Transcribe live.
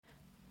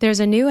There's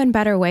a new and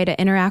better way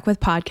to interact with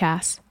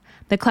podcasts.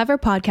 The Clever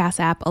Podcast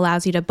app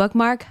allows you to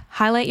bookmark,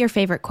 highlight your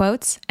favorite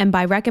quotes, and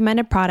buy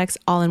recommended products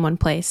all in one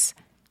place.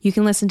 You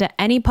can listen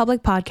to any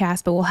public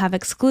podcast, but we'll have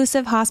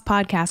exclusive Haas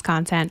podcast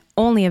content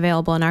only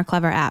available in our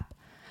Clever app.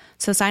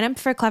 So sign up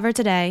for Clever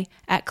today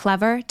at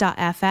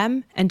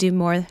clever.fm and do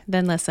more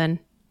than listen.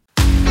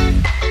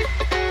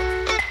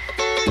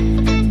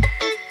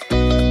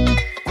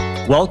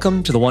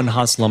 Welcome to the One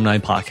Haas Alumni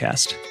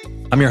Podcast.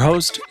 I'm your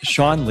host,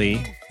 Sean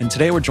Lee, and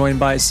today we're joined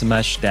by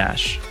Samesh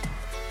Dash.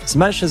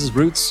 Samesh has his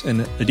roots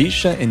in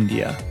Odisha,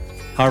 India.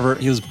 However,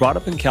 he was brought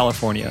up in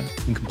California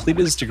and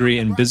completed his degree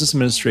in business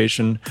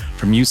administration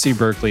from UC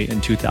Berkeley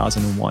in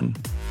 2001,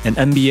 and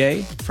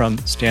MBA from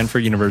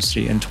Stanford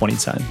University in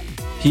 2010.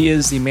 He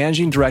is the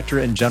managing director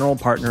and general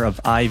partner of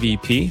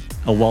IVP,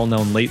 a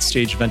well-known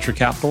late-stage venture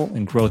capital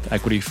and growth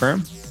equity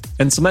firm.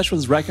 And Samesh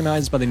was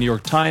recognized by the New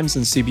York Times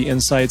and CB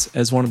Insights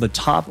as one of the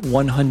top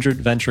 100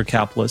 venture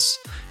capitalists,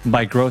 and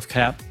by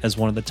GrowthCap as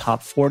one of the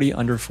top 40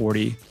 under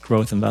 40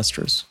 growth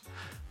investors.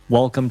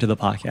 Welcome to the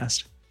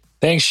podcast.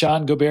 Thanks,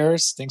 Sean. Go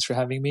Bears. Thanks for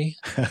having me.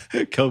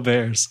 Go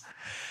Bears.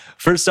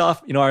 First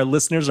off, our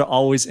listeners are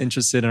always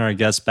interested in our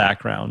guest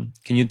background.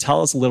 Can you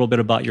tell us a little bit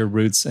about your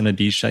roots in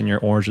Odisha and your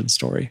origin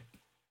story?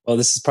 Well,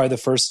 this is probably the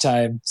first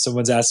time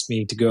someone's asked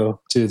me to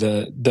go to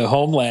the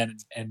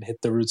homeland and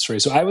hit the root story.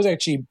 So I was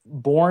actually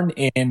born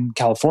in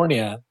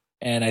California,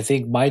 and I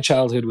think my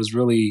childhood was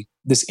really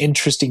this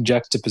interesting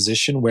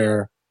juxtaposition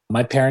where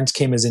my parents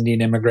came as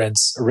Indian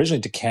immigrants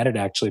originally to Canada,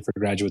 actually, for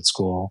graduate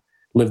school,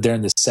 lived there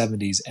in the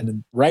 70s. And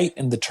then right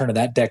in the turn of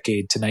that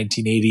decade to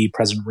 1980,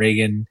 President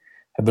Reagan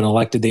had been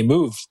elected. They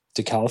moved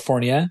to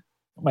California.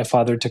 My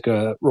father took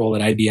a role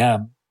at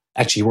IBM.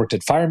 Actually, he worked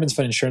at Fireman's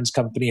Fund Insurance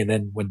Company and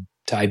then went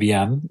to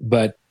IBM.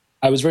 But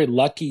I was very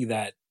lucky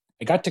that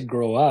I got to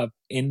grow up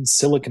in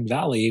Silicon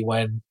Valley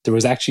when there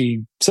was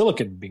actually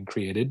silicon being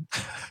created.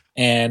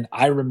 And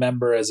I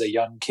remember as a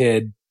young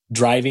kid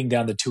driving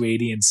down the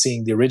 280 and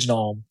seeing the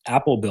original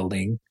Apple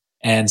building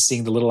and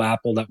seeing the little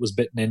Apple that was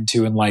bitten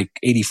into in like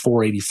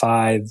 84,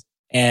 85.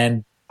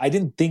 And I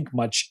didn't think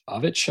much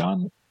of it,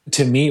 Sean.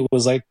 To me, it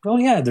was like, oh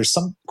yeah, there's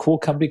some cool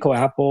company called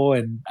Apple.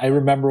 And I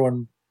remember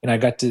when I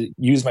got to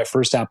use my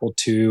first Apple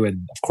II,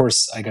 and of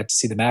course I got to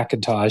see the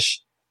Macintosh.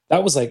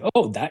 That was like,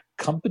 oh, that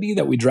company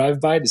that we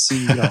drive by to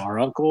see, our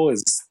uncle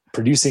is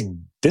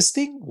producing this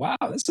thing? Wow,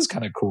 this is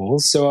kind of cool.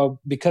 So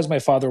because my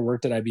father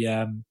worked at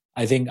IBM,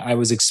 I think I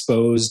was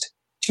exposed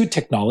to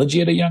technology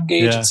at a young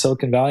age in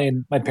Silicon Valley.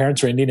 And my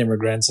parents were Indian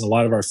immigrants, and a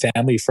lot of our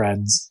family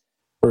friends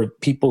were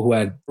people who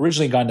had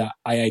originally gone to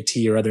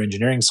IIT or other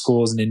engineering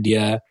schools in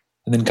India,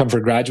 and then come for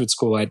graduate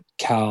school at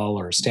Cal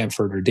or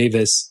Stanford or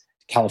Davis,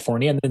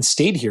 California, and then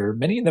stayed here.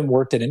 Many of them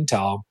worked at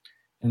Intel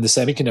in the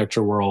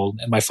semiconductor world.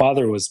 And my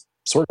father was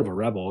sort of a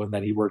rebel in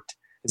that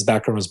his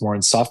background was more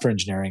in software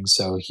engineering.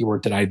 So he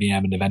worked at IBM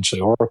and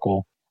eventually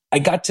Oracle. I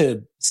got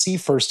to see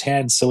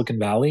firsthand Silicon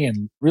Valley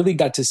and really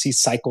got to see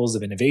cycles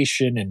of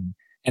innovation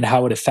and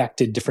how it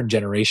affected different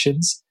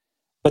generations.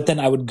 But then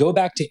I would go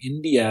back to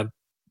India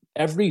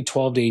every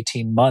 12 to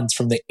 18 months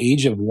from the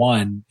age of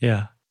 1.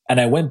 Yeah. And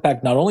I went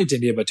back not only to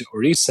India, but to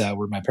Orissa,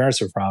 where my parents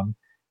are from.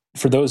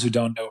 For those who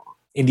don't know,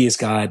 India's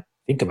got, I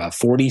think, about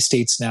 40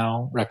 states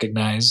now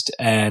recognized.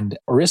 And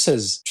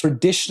Orissa's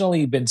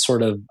traditionally been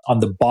sort of on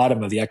the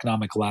bottom of the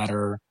economic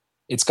ladder.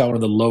 It's got one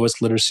of the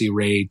lowest literacy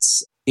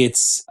rates.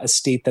 It's a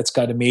state that's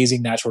got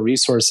amazing natural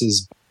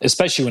resources,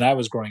 especially when I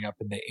was growing up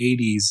in the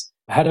 80s,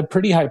 had a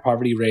pretty high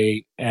poverty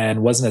rate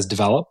and wasn't as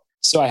developed.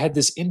 So I had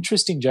this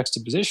interesting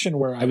juxtaposition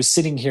where I was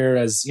sitting here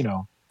as,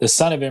 the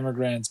son of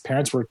immigrants,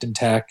 parents worked in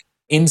tech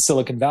in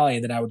Silicon Valley.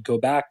 And then I would go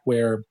back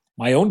where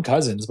my own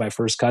cousins, my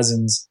first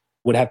cousins,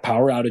 would have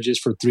power outages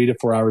for 3 to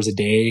 4 hours a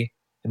day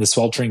in the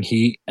sweltering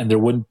heat. And there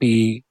wouldn't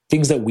be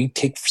things that we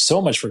take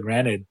so much for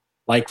granted,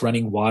 like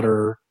running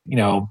water,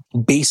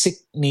 basic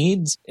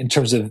needs in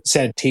terms of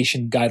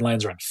sanitation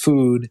guidelines around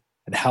food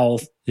and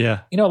health. Yeah.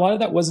 A lot of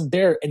that wasn't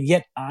there. And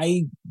yet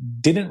I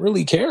didn't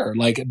really care,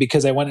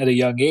 because I went at a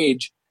young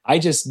age. I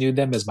just knew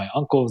them as my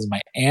uncles,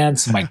 my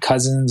aunts, my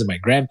cousins, and my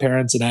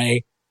grandparents. And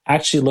I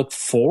actually looked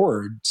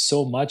forward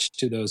so much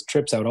to those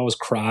trips. I would always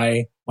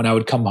cry when I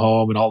would come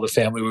home and all the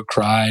family would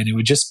cry. And it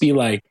would just be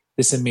like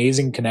this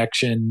amazing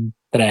connection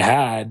that I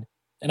had.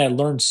 And I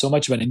learned so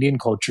much about Indian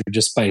culture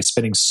just by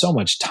spending so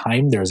much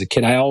time there as a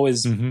kid. I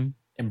always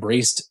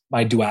embraced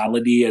my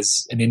duality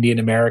as an Indian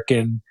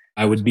American.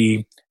 I would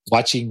be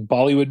watching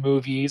Bollywood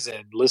movies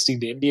and listening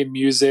to Indian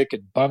music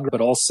and Bhangra,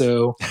 but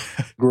also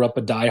grew up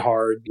a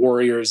diehard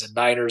Warriors and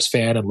Niners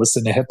fan and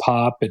listened to hip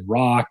hop and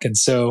rock. And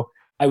so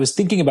I was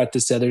thinking about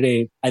this the other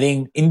day. I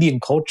think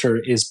Indian culture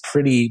is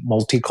pretty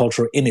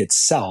multicultural in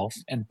itself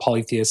and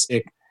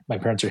polytheistic. My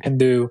parents are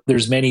Hindu.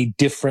 There's many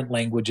different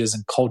languages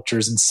and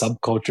cultures and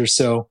subcultures.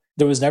 So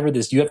there was never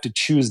this, you have to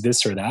choose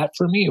this or that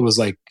for me. It was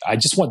like, I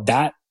just want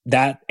that,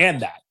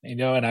 and that,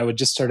 and I would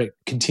just start to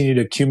continue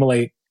to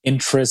accumulate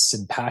interests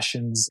and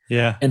passions.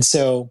 Yeah. And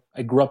so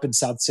I grew up in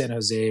South San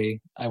Jose.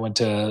 I went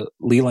to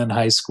Leland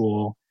High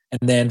School.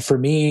 And then for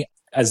me,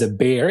 as a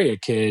Bay Area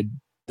kid,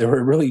 there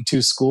were really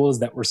two schools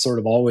that were sort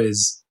of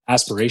always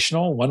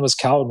aspirational. One was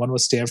Cal and one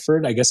was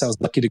Stanford. I guess I was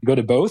lucky to go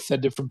to both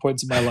at different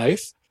points in my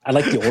life. I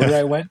like the order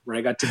I went, where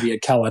I got to be a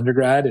Cal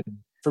undergrad. And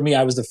for me,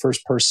 I was the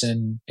first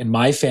person in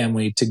my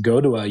family to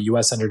go to a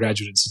US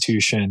undergraduate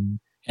institution.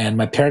 And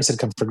my parents had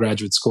come for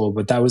graduate school,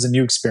 but that was a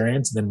new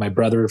experience. And then my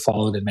brother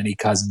followed and many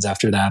cousins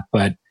after that.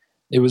 But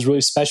it was really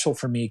special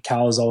for me.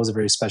 Cal is always a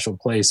very special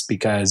place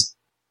because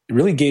it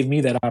really gave me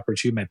that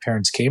opportunity my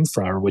parents came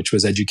from, which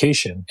was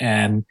education.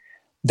 And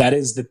that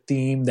is the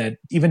theme that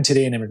even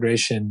today in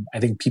immigration, I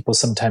think people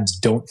sometimes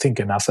don't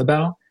think enough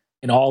about.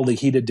 In all the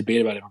heated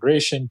debate about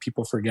immigration,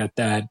 people forget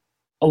that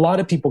a lot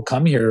of people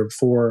come here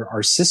for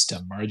our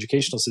system, our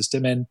educational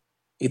system. And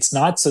it's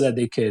not so that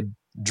they could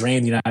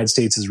drain the United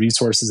States'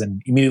 resources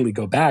and immediately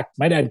go back.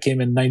 My dad came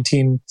in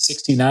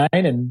 1969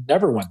 and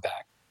never went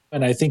back.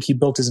 And I think he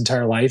built his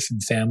entire life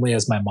and family,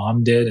 as my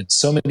mom did, and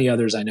so many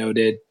others I know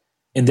did.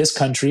 In this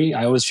country,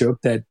 I always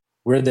joke that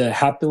we're the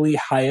happily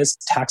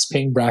highest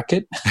tax-paying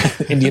bracket,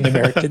 Indian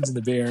Americans in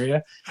the Bay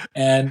Area.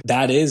 And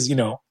that is,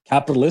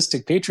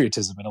 capitalistic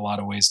patriotism in a lot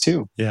of ways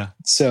too. Yeah.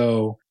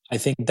 So I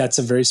think that's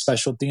a very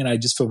special thing. And I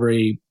just feel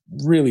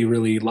really,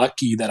 really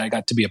lucky that I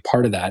got to be a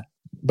part of that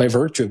by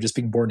virtue of just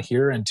being born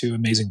here and to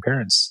amazing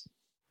parents.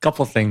 A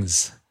couple of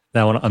things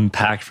that I want to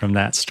unpack from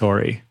that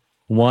story.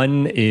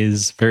 One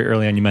is very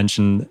early on, you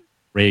mentioned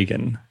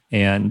Reagan.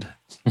 And,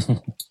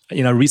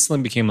 I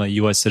recently became a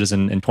US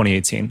citizen in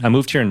 2018. I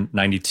moved here in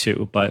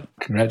 92, but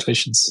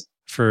congratulations.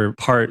 For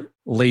part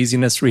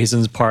laziness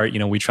reasons, part,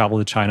 we travel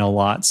to China a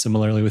lot,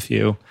 similarly with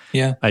you.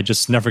 Yeah. I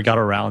just never got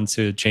around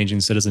to changing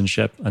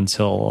citizenship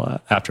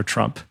until after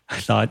Trump. I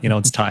thought,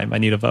 it's time. I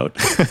need a vote.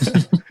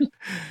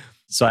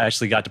 So I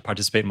actually got to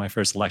participate in my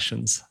first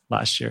elections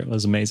last year. It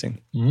was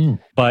amazing.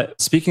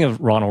 But speaking of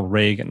Ronald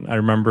Reagan, I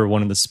remember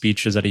one of the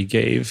speeches that he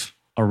gave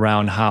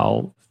around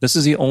how this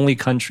is the only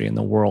country in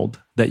the world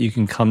that you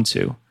can come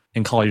to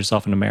and call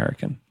yourself an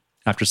American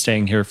after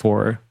staying here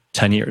for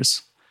 10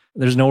 years.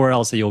 There's nowhere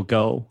else that you'll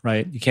go,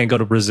 right? You can't go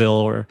to Brazil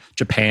or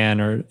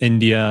Japan or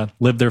India,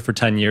 live there for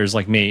 10 years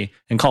like me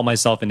and call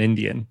myself an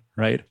Indian,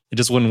 right? It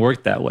just wouldn't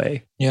work that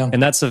way. Yeah.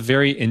 And that's a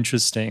very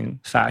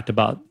interesting fact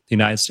about the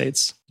United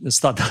States. I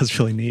just thought that was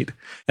really neat.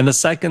 And the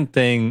second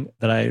thing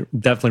that I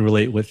definitely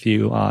relate with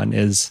you on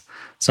is,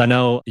 so I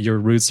know your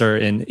roots are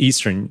in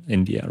Eastern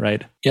India,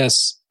 right?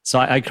 Yes. So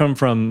I come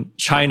from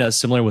China,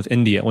 similar with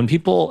India. When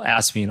people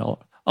ask me,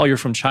 oh, you're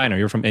from China,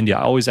 you're from India,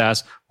 I always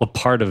ask what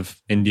part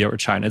of India or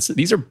China.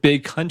 These are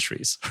big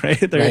countries, right?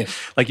 They're,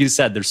 like you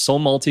said, they're so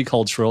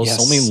multicultural,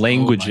 so many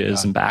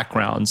languages and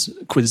backgrounds,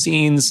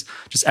 cuisines,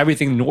 just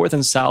everything north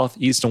and south,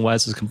 east and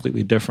west is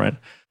completely different.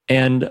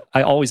 And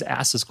I always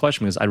ask this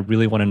question because I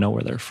really want to know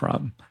where they're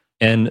from.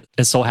 And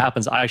it so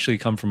happens I actually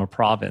come from a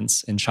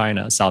province in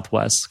China,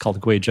 southwest, called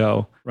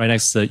Guizhou, right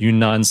next to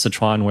Yunnan,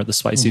 Sichuan, where the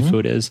spicy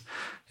food is.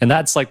 And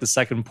that's like the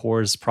second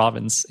poorest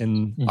province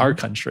in our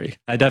country.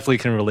 I definitely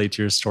can relate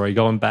to your story.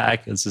 Going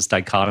back, it's this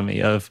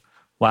dichotomy of,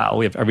 wow,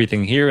 we have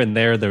everything here and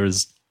there. There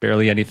was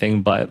barely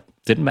anything, but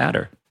didn't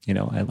matter.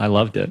 I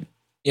loved it.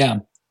 Yeah,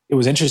 it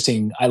was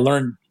interesting. I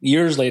learned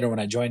years later when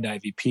I joined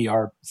IVP,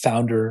 our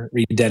founder,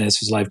 Reed Dennis,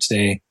 who's alive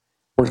today,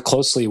 worked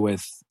closely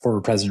with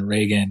former President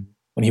Reagan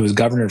when he was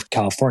governor of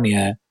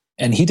California.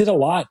 And he did a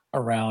lot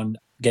around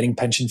getting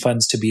pension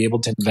funds to be able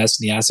to invest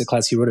in the asset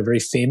class. He wrote a very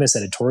famous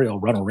editorial,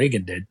 Ronald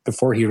Reagan did,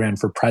 before he ran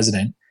for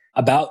president,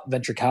 about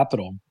venture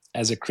capital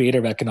as a creator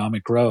of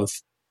economic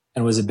growth,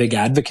 and was a big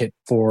advocate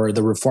for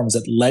the reforms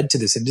that led to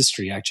this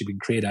industry actually being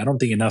created. I don't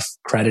think enough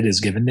credit is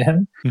given to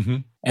him.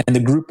 And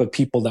the group of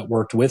people that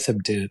worked with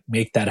him to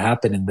make that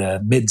happen in the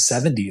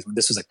mid-70s, when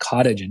this was a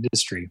cottage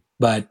industry.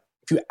 But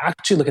if you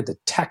actually look at the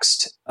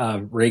text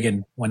of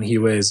Reagan when he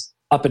was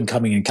up and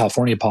coming in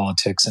California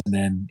politics and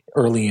then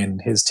early in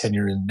his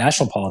tenure in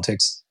national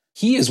politics,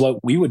 he is what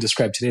we would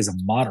describe today as a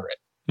moderate.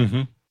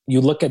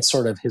 You look at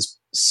sort of his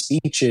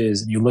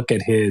speeches and you look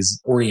at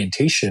his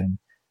orientation,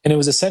 and it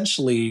was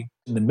essentially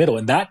in the middle.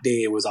 And that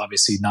day, it was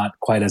obviously not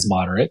quite as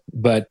moderate,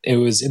 but it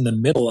was in the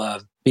middle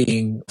of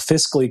being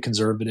fiscally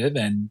conservative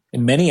and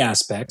in many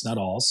aspects, not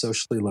all,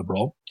 socially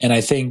liberal. And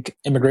I think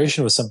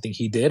immigration was something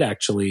he did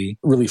actually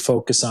really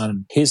focus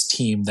on. His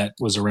team that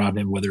was around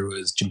him, whether it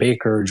was Jim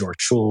Baker, George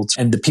Shultz,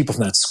 and the people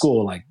from that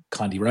school like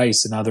Condi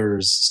Rice and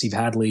others, Steve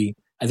Hadley,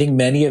 I think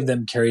many of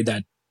them carried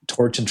that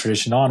torch and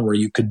tradition on, where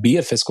you could be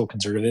a fiscal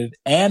conservative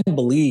and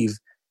believe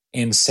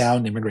in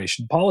sound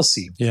immigration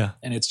policy. Yeah.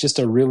 And it's just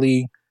a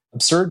really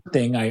absurd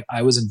thing.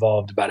 I was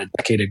involved about a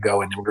decade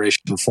ago in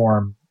immigration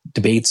reform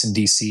debates in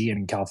DC and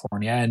in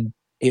California. And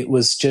it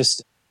was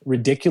just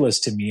ridiculous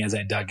to me as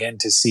I dug in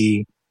to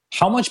see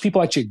how much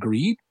people actually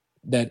agreed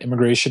that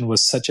immigration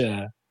was such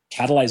a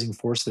catalyzing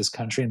force of this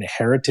country and the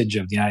heritage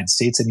of the United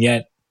States. And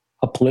yet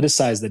how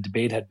politicized the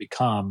debate had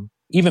become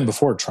even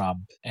before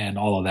Trump and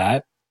all of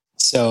that.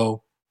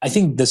 So I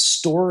think the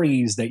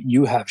stories that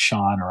you have,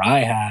 Sean, or I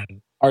have,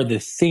 are the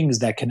things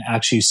that can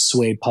actually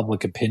sway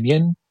public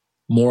opinion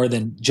more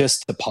than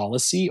just the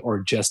policy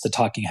or just the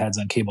talking heads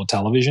on cable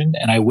television.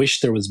 And I wish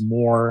there was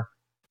more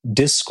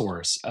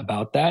discourse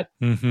about that.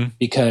 Mm-hmm.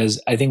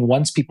 Because I think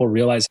once people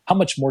realize how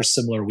much more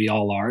similar we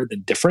all are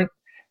than different,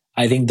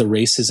 I think the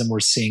racism we're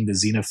seeing, the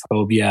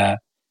xenophobia,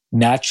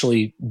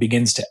 naturally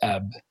begins to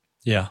ebb.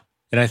 Yeah.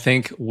 And I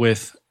think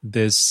with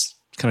this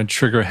kind of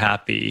trigger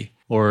happy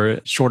or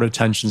short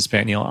attention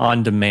span,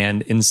 on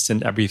demand,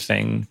 instant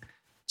everything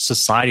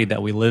society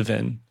that we live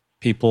in,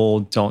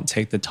 people don't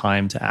take the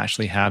time to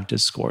actually have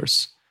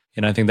discourse.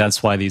 And I think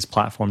that's why these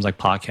platforms like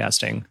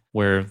podcasting,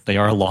 where they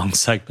are long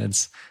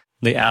segments,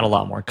 they add a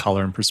lot more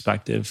color and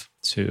perspective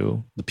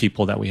to the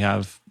people that we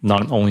have,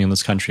 not only in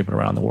this country, but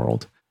around the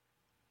world.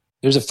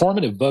 There's a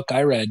formative book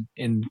I read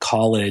in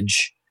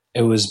college.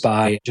 It was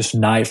by just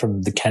Nye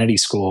from the Kennedy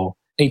School.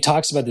 And he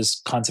talks about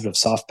this concept of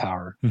soft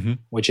power,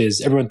 which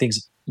is everyone thinks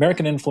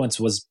American influence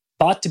was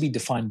thought to be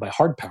defined by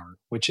hard power,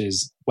 which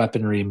is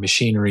weaponry,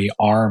 machinery,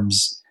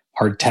 arms,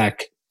 hard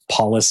tech,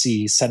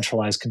 policy,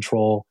 centralized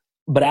control.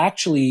 But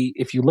actually,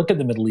 if you look at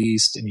the Middle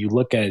East and you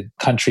look at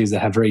countries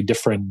that have very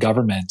different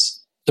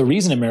governments, the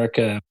reason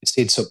America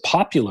stayed so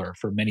popular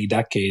for many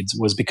decades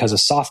was because of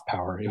soft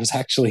power. It was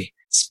actually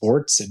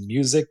sports and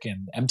music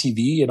and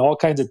MTV and all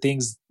kinds of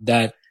things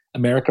that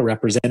America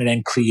represented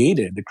and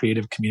created, the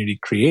creative community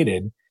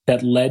created,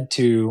 that led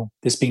to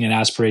this being an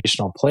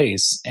aspirational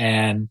place.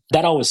 And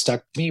that always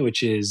stuck to me,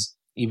 which is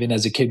even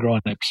as a kid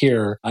growing up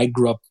here, I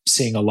grew up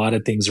seeing a lot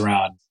of things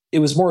around. It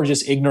was more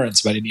just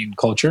ignorance about Indian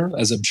culture,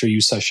 as I'm sure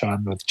you saw,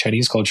 Sean, with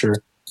Chinese culture.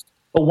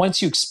 But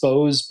once you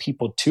expose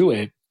people to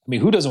it, I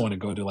mean, who doesn't want to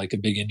go to like a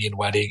big Indian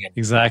wedding and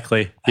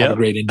exactly have a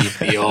great Indian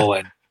meal?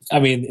 And I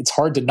mean, it's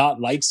hard to not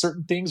like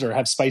certain things or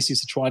have spicy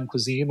Sichuan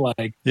cuisine.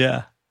 Like,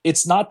 yeah,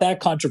 it's not that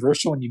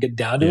controversial when you get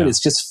down to it. It's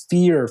just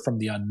fear from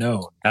the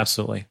unknown.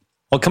 Absolutely.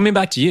 Well, coming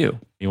back to you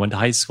went to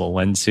high school,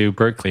 went to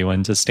Berkeley,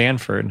 went to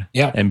Stanford.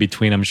 Yeah. And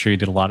between, I'm sure you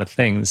did a lot of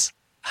things.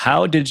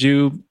 How did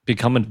you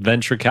become a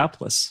venture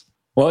capitalist?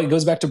 Well, it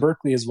goes back to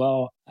Berkeley as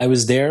well. I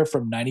was there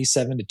from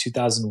 97 to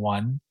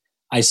 2001.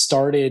 I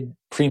started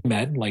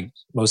pre-med, like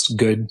most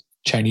good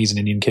Chinese and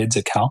Indian kids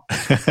at Cal.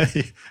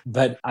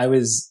 But I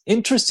was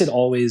interested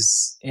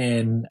always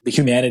in the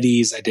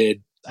humanities.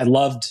 I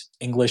loved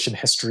English and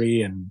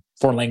history and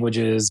foreign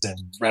languages and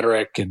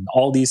rhetoric and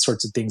all these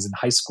sorts of things in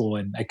high school.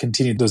 And I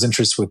continued those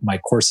interests with my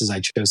courses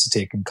I chose to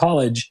take in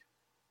college.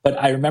 But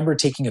I remember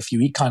taking a few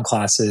econ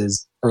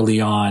classes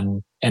early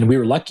on. And we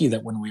were lucky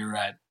that when we were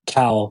at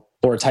Cal,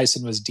 Laura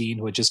Tyson was dean,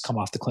 who had just come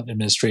off the Clinton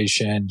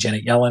administration.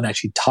 Janet Yellen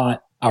actually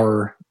taught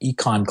our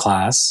econ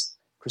class.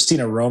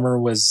 Christina Romer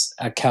was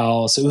at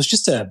Cal. So it was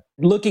just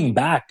looking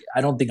back,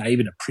 I don't think I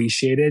even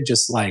appreciated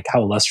just like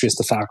how illustrious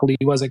the faculty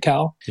was at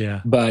Cal.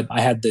 Yeah. But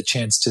I had the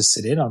chance to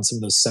sit in on some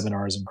of those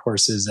seminars and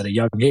courses at a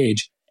young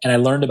age. And I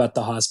learned about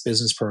the Haas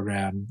business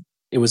program.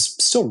 It was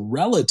still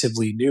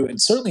relatively new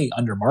and certainly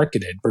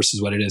undermarketed versus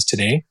what it is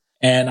today.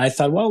 And I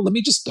thought, well, let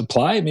me just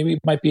apply. Maybe it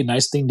might be a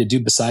nice thing to do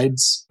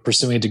besides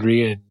pursuing a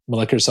degree in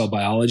molecular cell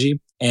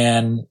biology.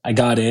 And I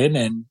got in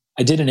and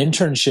I did an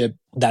internship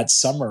that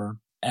summer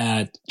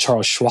at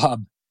Charles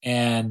Schwab.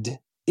 And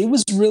it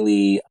was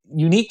really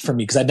unique for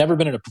me because I'd never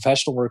been in a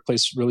professional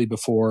workplace really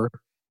before.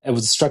 It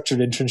was a structured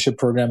internship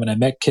program and I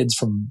met kids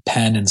from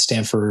Penn and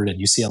Stanford and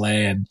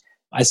UCLA. And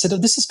I said, oh,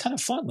 this is kind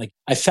of fun. Like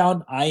I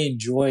found I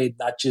enjoyed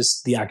not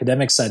just the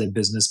academic side of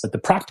business, but the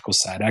practical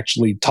side,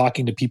 actually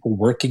talking to people,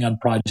 working on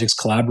projects,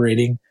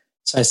 collaborating.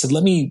 So I said,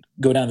 let me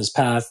go down this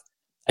path.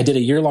 I did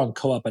a year-long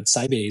co-op at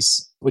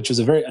Sybase, which was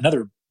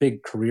another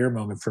big career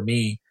moment for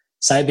me.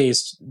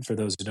 Sybase, for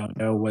those who don't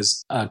know,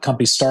 was a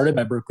company started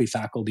by Berkeley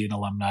faculty and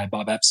alumni,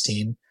 Bob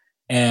Epstein,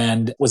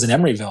 and was in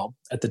Emeryville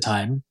at the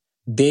time.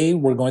 They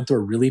were going through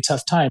a really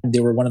tough time. They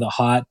were one of the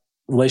hot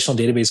relational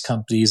database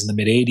companies in the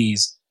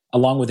mid-'80s,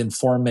 along with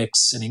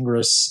Informix and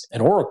Ingres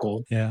and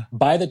Oracle. Yeah.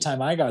 By the time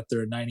I got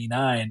there in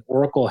 99,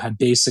 Oracle had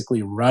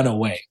basically run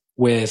away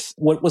with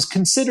what was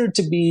considered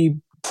to be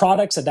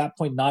products at that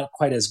point not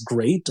quite as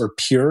great or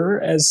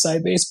pure as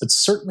Sybase, but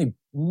certainly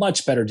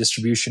much better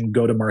distribution,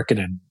 go-to-market,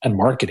 and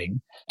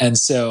marketing. And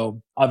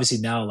so obviously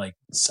now like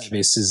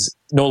Sybase is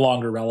no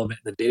longer relevant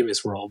in the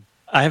database world.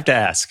 I have to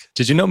ask,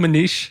 did you know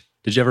Manish?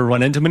 Did you ever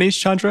run into Manish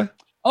Chandra?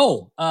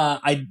 Oh,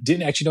 I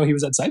didn't actually know he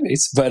was at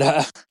Sybase,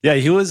 but yeah,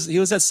 he was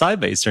at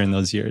Sybase during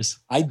those years.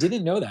 I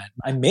didn't know that.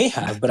 I may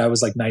have, but I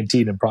was like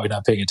 19 and probably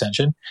not paying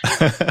attention.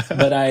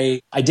 But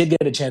I did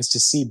get a chance to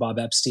see Bob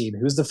Epstein,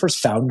 who was the first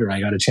founder I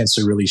got a chance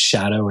to really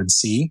shadow and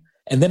see.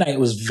 And then I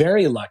was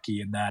very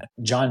lucky in that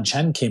John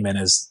Chen came in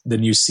as the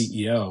new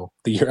CEO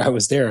the year I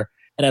was there.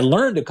 And I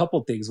learned a couple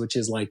of things, which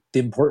is like the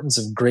importance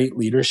of great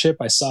leadership.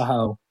 I saw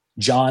how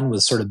John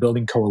was sort of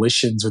building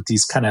coalitions with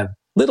these kind of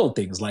little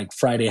things like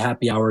Friday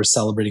happy hours,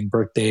 celebrating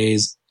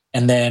birthdays,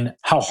 and then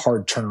how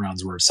hard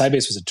turnarounds were.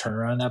 Sybase was a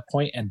turnaround at that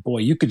point, and boy,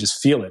 you could just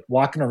feel it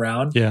walking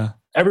around. Yeah.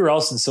 Everywhere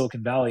else in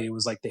Silicon Valley, it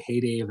was like the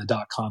heyday of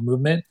the .com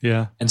movement.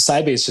 Yeah. And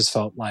Sybase just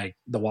felt like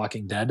The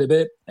Walking Dead a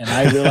bit. And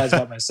I realized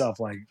about myself,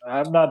 like,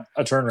 I'm not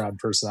a turnaround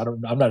person.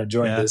 I'm not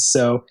enjoying this.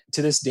 So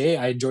to this day,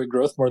 I enjoy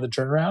growth more than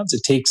turnarounds.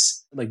 It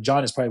takes, like,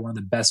 John is probably one of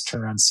the best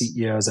turnaround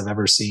CEOs I've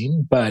ever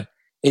seen, but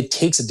it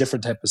takes a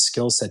different type of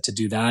skill set to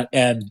do that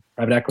and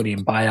private equity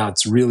and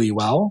buyouts really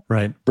well,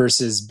 right,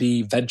 versus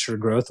be venture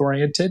growth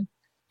oriented.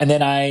 And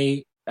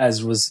then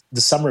as was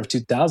the summer of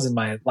 2000,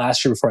 my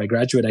last year before I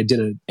graduated, I did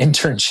an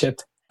internship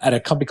at a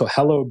company called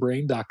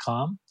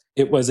HelloBrain.com.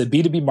 It was a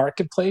B2B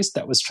marketplace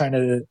that was trying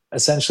to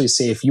essentially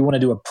say, if you want to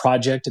do a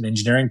project, an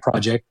engineering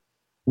project,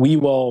 we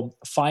will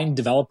find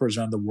developers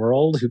around the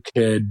world who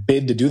could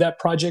bid to do that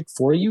project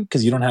for you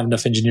because you don't have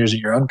enough engineers at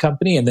your own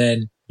company. And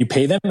then you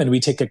pay them and we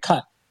take a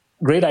cut.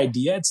 Great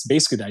idea. It's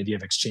basically the idea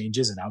of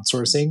exchanges and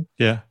outsourcing.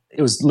 Yeah.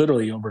 It was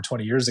literally over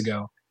 20 years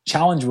ago.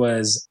 Challenge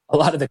was a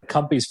lot of the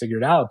companies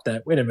figured out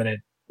that, wait a minute,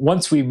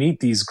 once we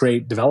meet these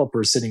great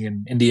developers sitting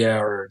in India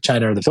or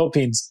China or the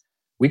Philippines,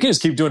 we can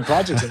just keep doing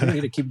projects and we don't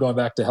need to keep going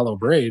back to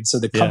HelloBrain. So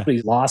the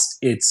company lost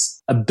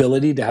its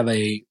ability to have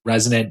a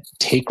resonant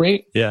take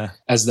rate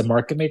as the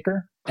market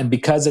maker. And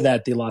because of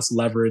that, they lost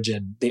leverage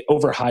and they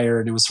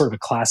overhired. It was sort of a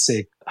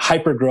classic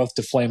hyper growth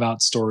to flame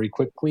out story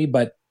quickly.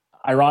 But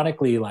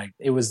ironically, like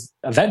it was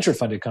a venture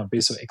funded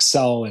company. So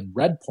Excel and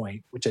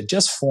Redpoint, which had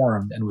just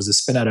formed and was a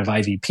spin out of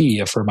IVP,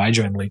 a firm I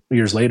joined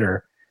years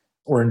later,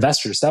 were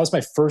investors. So that was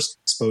my first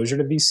exposure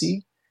to VC.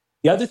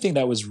 The other thing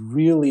that was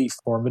really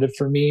formative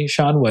for me,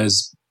 Sean,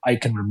 was I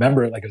can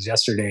remember it like it was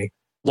yesterday.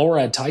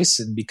 Laura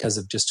Tyson, because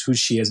of just who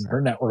she is in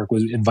her network,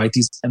 would invite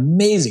these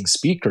amazing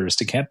speakers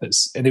to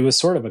campus. And it was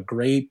sort of a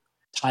great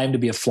time to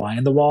be a fly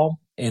in the wall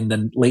in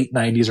the late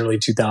 90s, early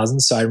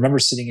 2000s. So I remember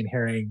sitting and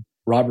hearing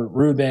Robert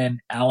Rubin,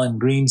 Alan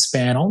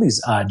Greenspan, all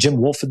these, Jim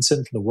Wolfenson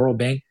from the World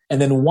Bank.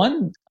 And then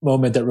one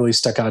moment that really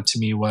stuck out to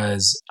me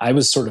was I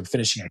was sort of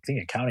finishing, I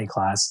think, accounting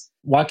class,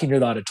 walking near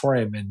the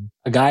auditorium, and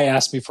a guy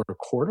asked me for a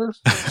quarter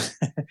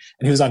and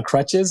he was on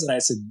crutches. And I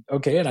said,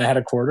 okay. And I had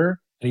a quarter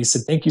and he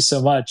said, thank you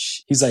so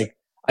much. He's like,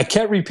 I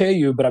can't repay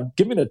you, but I'm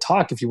giving a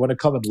talk if you want to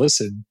come and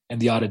listen in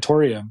the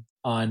auditorium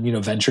on,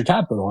 venture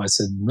capital. I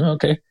said,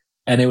 okay.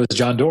 And it was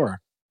John Doerr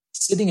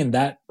sitting in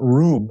that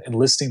room and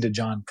listening to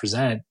John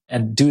present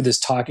and do this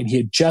talk. And he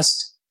had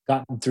just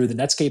gotten through the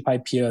Netscape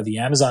IPO, the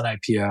Amazon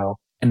IPO,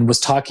 and was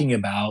talking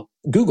about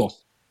Google.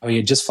 He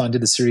had just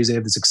funded the Series A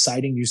of this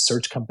exciting new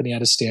search company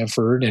out of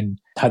Stanford and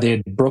how they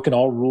had broken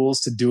all rules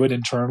to do it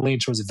internally in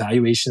terms of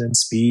valuation and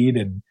speed.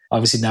 And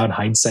obviously now in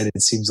hindsight,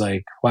 it seems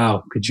like,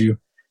 wow, could you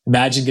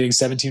imagine getting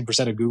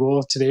 17% of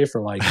Google today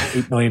for like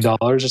 $8 million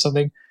or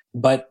something?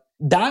 But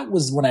that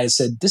was when I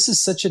said, this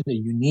is such a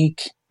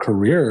unique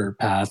career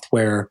path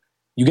where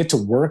you get to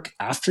work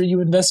after you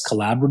invest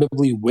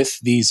collaboratively with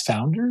these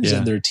founders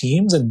and their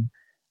teams. And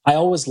I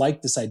always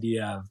liked this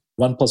idea of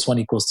 1 +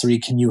 1 = 3.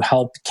 Can you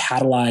help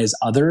catalyze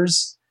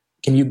others?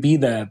 Can you be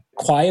the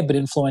quiet but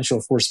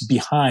influential force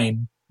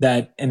behind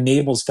that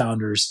enables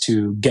founders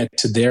to get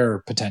to their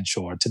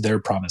potential or to their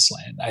promised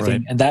land? I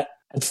think, and that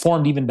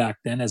formed even back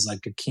then as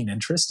like a keen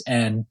interest.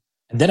 And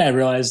then I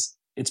realized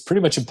it's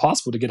pretty much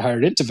impossible to get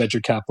hired into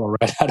venture capital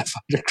right out of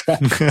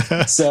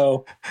undergrad.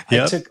 So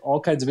I took all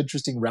kinds of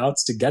interesting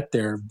routes to get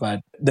there.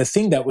 But the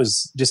thing that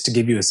was, just to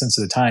give you a sense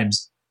of the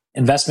times,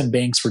 investment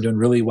banks were doing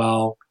really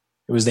well.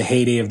 It was the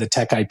heyday of the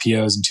tech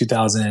IPOs in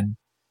 2000.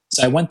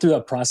 So I went through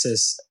that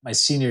process my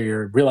senior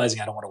year,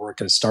 realizing I don't want to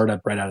work at a startup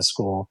right out of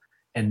school,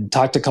 and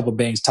talked to a couple of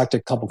banks, talked to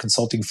a couple of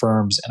consulting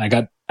firms. And I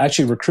got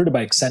actually recruited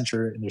by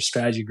Accenture in their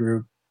strategy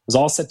group. It was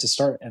all set to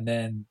start. And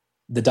then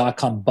the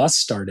dot-com bust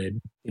started.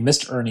 They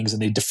missed earnings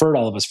and they deferred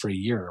all of us for a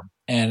year.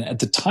 And at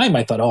the time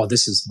I thought, oh,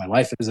 my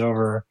life is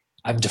over.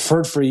 I'm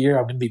deferred for a year.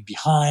 I'm going to be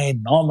behind.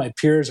 And all my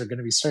peers are going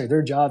to be starting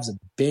their jobs at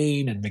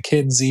Bain and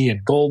McKinsey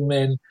and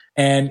Goldman.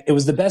 And it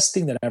was the best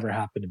thing that ever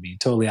happened to me,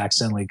 totally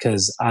accidentally,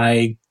 because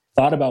I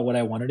thought about what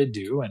I wanted to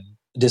do and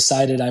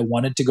decided I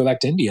wanted to go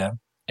back to India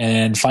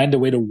and find a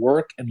way to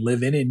work and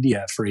live in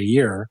India for a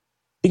year,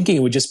 thinking it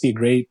would just be a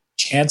great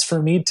chance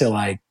for me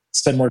to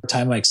spend more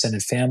time with my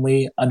extended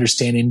family,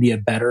 understand India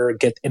better,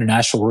 get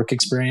international work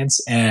experience.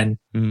 And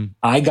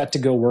I got to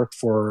go work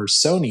for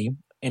Sony.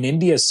 In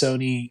India,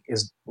 Sony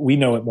we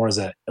know it more as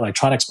an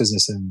electronics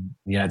business in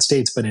the United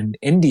States, but in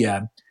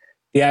India,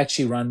 they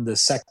actually run the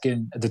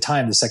second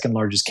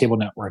largest cable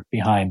network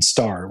behind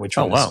Star, which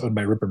was owned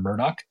by Rupert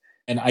Murdoch.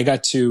 And I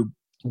got to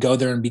go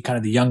there and be kind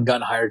of the young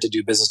gun hired to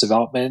do business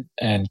development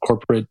and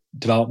corporate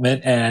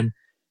development, and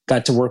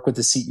got to work with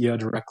the CEO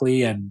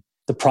directly. And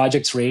the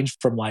projects ranged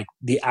from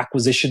the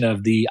acquisition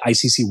of the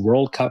ICC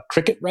World Cup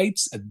cricket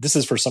rights. And this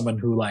is for someone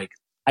who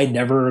I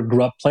never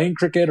grew up playing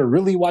cricket or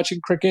really watching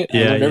cricket. I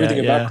learned everything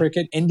about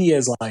cricket. India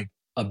is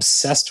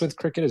obsessed with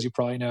cricket, as you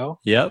probably know.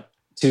 Yep.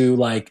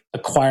 To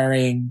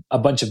acquiring a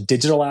bunch of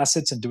digital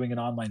assets and doing an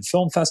online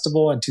film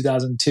festival in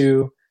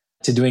 2002,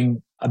 to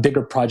doing a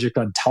bigger project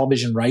on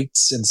television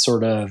rights and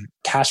sort of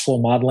cash flow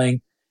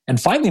modeling.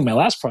 And finally, my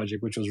last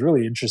project, which was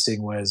really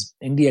interesting, was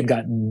India had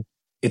gotten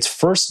its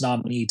first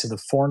nominee to the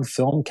foreign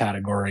film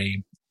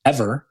category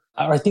ever.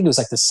 Or I think it was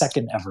the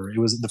second ever. It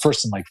was the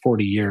first in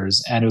 40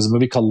 years. And it was a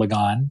movie called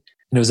Lagan.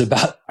 And it was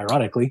about,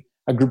 ironically,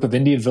 a group of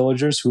Indian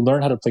villagers who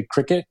learned how to play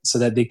cricket so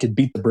that they could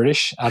beat the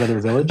British out of their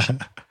village.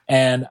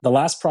 And the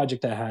last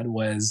project I had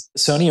was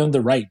Sony owned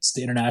the rights,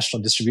 the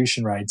international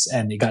distribution rights,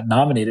 and it got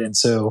nominated. And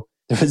so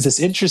there was this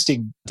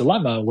interesting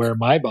dilemma where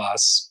my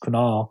boss,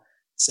 Kunal,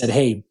 said,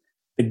 hey,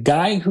 the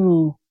guy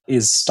who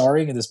is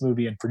starring in this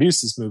movie and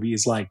produced this movie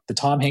is like the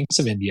Tom Hanks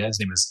of India. His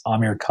name is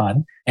Amir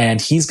Khan. And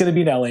he's going to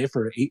be in LA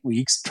for 8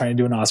 weeks trying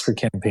to do an Oscar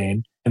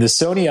campaign. And the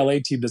Sony LA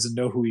team doesn't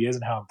know who he is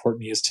and how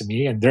important he is to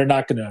me. And they're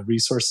not going to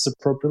resource this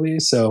appropriately.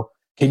 So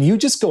can you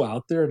just go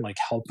out there and like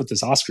help with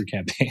this Oscar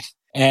campaign?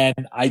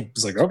 And I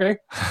was like, okay.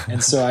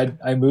 And so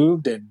I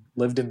moved and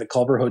lived in the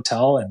Culver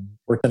Hotel and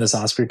worked on this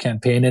Oscar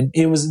campaign. And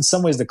it was in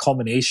some ways the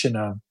culmination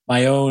of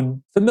my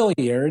own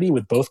familiarity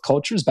with both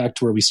cultures, back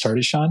to where we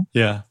started, Sean.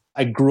 Yeah.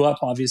 I grew up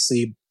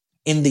obviously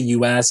in the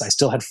US. I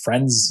still had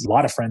friends, a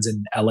lot of friends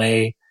in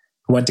LA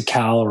who went to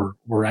Cal or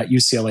were at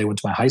UCLA, went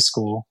to my high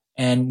school.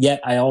 And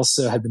yet I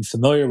also had been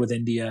familiar with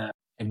India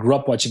and grew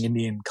up watching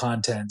Indian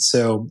content.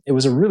 So it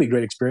was a really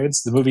great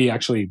experience. The movie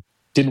actually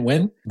didn't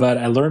win, but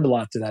I learned a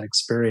lot through that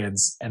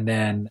experience. And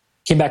then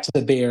came back to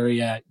the Bay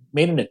Area,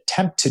 made an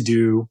attempt to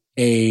do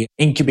a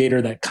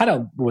incubator that kind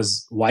of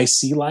was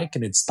YC-like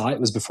in its thought.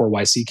 It was before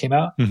YC came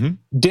out.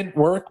 Mm-hmm. Didn't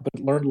work,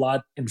 but learned a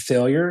lot in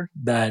failure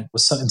that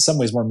was in some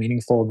ways more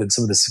meaningful than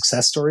some of the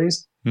success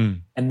stories.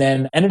 Mm. And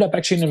then ended up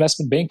actually in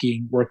investment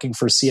banking, working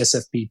for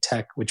CSFB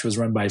Tech, which was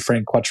run by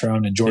Frank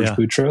Quattrone and George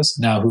Boutros,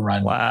 now who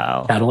run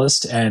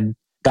Catalyst, and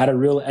got a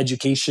real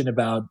education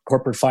about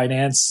corporate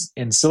finance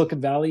in Silicon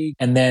Valley.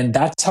 And then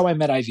that's how I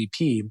met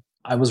IVP.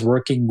 I was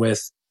working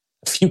with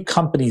a few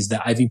companies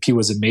that IVP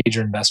was a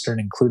major investor in,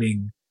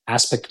 including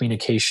Aspect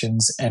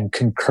Communications and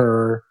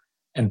Concur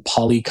and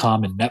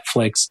Polycom and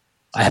Netflix.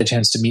 I had a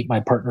chance to meet my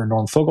partner,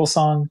 Norm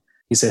Fogelsong.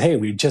 He said, hey,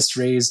 we just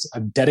raised a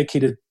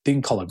dedicated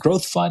thing called a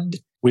growth fund.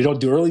 We don't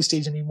do early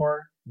stage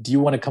anymore. Do you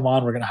want to come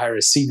on? We're going to hire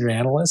a senior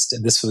analyst.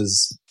 And this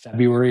was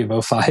February of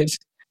 2005.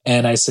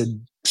 And I said,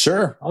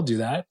 sure, I'll do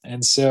that.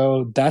 And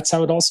so that's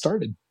how it all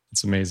started.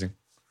 It's amazing.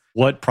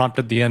 What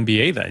prompted the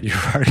MBA then? You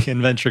were already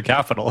in venture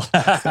capital.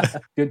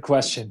 Good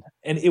question.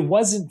 And it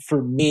wasn't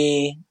for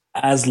me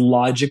as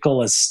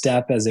logical a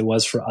step as it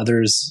was for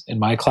others in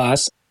my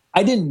class.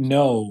 I didn't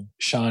know,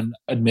 Sean,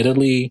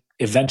 admittedly,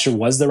 if venture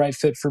was the right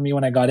fit for me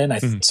when I got in. I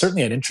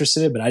certainly had interested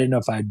in it, but I didn't know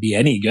if I'd be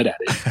any good at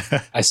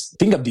it. I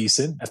think I'm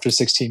decent after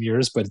 16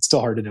 years, but it's still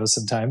hard to know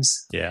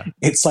sometimes. Yeah.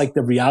 It's like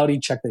the reality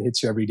check that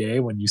hits you every day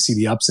when you see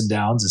the ups and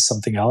downs is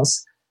something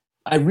else.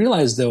 I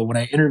realized, though, when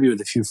I interviewed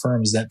with a few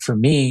firms that for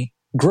me,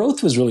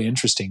 growth was really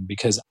interesting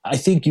because I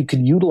think you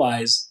can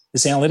utilize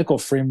this analytical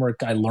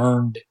framework I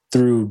learned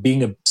through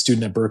being a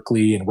student at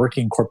Berkeley and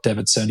working in corp dev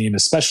at Sony, and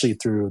especially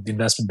through the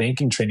investment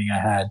banking training I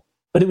had.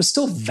 But it was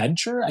still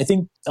venture. I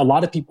think a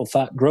lot of people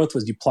thought growth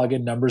was you plug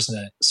in numbers in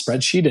a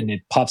spreadsheet and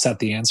it pops out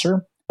the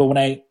answer. But when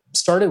I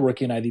started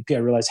working in IVP, I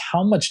realized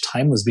how much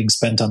time was being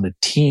spent on the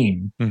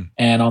team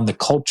and on the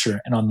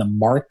culture and on the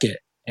market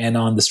and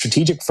on the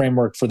strategic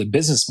framework for the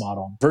business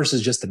model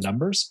versus just the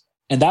numbers.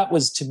 And that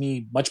was, to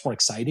me, much more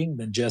exciting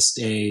than just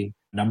a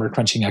number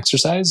crunching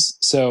exercise.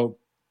 So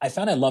I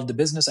found I loved the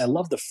business. I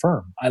loved the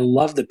firm. I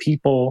loved the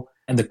people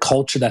and the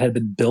culture that had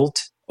been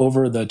built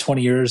over the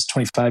 20 years,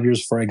 25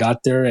 years before I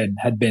got there and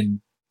had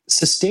been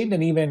sustained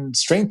and even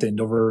strengthened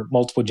over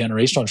multiple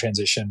generational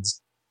transitions.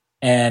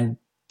 And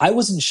I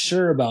wasn't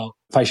sure about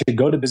if I should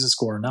go to business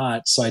school or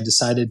not. So I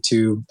decided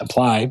to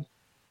apply.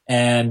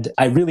 And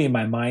I really, in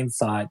my mind,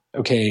 thought,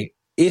 okay,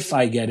 if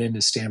I get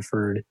into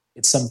Stanford,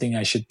 it's something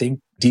I should think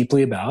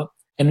deeply about.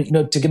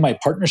 And, to give my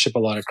partnership a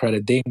lot of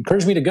credit, they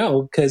encouraged me to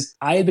go because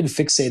I had been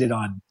fixated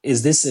on,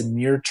 is this a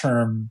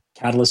near-term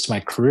catalyst to my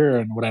career?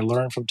 And what I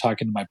learned from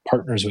talking to my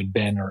partners who had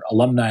been or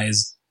alumni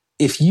is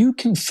if you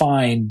can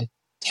find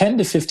 10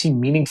 to 15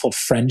 meaningful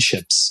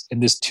friendships in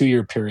this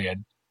 2-year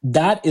period,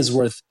 that is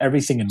worth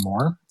everything and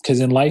more.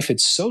 Because in life,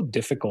 it's so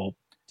difficult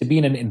to be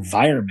in an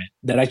environment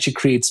that actually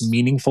creates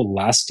meaningful,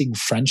 lasting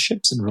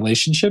friendships and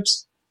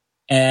relationships.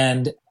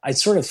 And I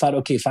sort of thought,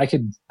 okay,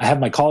 I have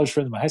my college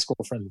friends, my high school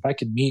friends, if I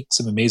could meet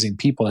some amazing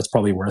people, that's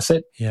probably worth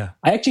it. Yeah.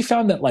 I actually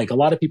found that a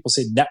lot of people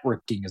say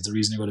networking is the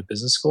reason to go to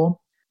business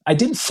school. I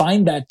didn't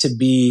find that to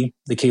be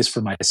the case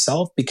for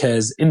myself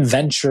because in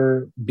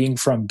venture, being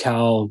from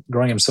Cal,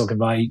 growing up in Silicon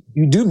Valley,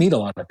 you do meet a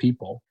lot of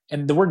people.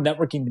 And the word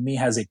networking to me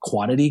has a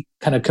quantity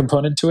kind of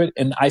component to it.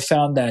 And I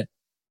found that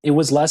it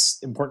was less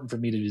important for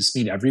me to just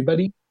meet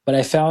everybody. But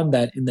I found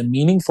that in the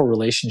meaningful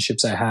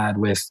relationships I had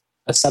with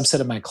a subset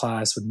of my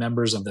class, with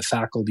members of the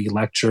faculty,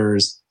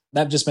 lecturers,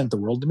 that just meant the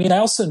world to me. And I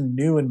also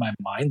knew in my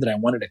mind that I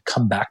wanted to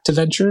come back to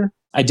venture.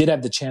 I did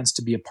have the chance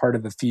to be a part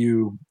of a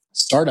few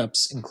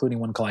startups, including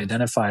one called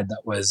Identified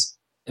that was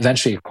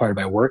eventually acquired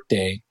by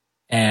Workday.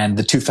 And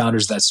the two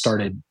founders that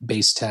started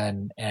Base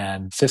 10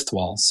 and Fifth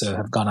Wall, so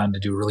have gone on to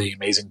do really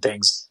amazing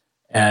things.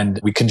 And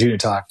we continue to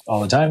talk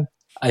all the time.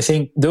 I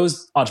think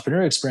those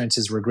entrepreneurial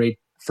experiences were great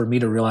for me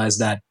to realize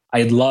that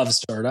I love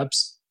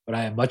startups, but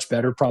I am much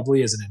better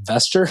probably as an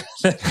investor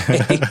than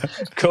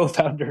a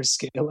co-founder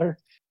scaler.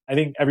 I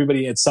think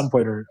everybody at some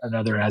point or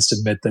another has to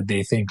admit that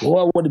they think,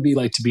 well, what would it be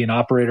like to be an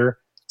operator?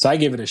 So I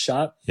gave it a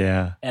shot.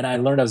 Yeah. And I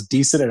learned I was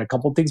decent at a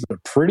couple of things,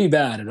 but pretty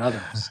bad at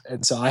others.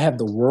 And so I have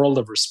the world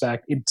of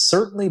respect. It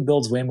certainly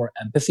builds way more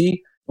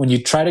empathy when you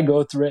try to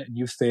go through it and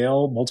you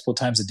fail multiple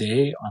times a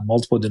day on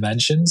multiple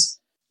dimensions,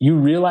 you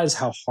realize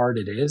how hard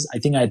it is. I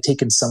think I had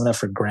taken some of that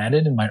for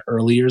granted in my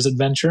early years of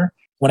venture.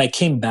 When I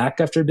came back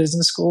after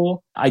business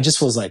school, I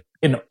just was like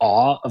in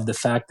awe of the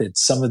fact that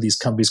some of these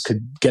companies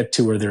could get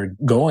to where they're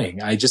going.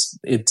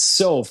 It's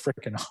so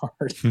freaking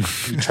hard.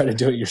 You try to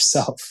do it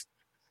yourself.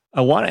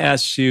 I want to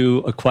ask you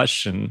a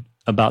question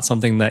about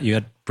something that you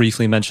had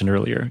briefly mentioned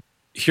earlier.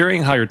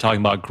 Hearing how you're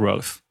talking about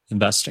growth,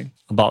 investing,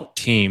 about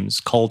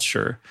teams,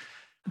 culture,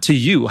 to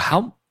you,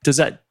 how does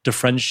that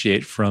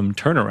differentiate from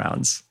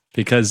turnarounds?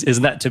 Because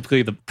isn't that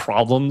typically the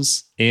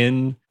problems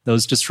in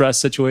those distressed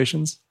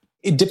situations?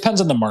 It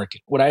depends on the market.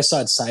 What I saw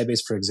at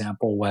Sybase, for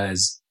example,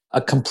 was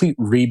a complete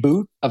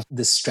reboot of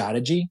this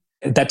strategy.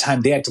 At that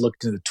time, they had to look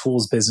into the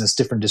tools business,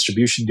 different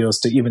distribution deals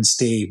to even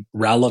stay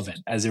relevant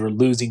as they were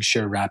losing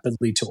share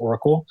rapidly to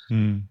Oracle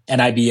and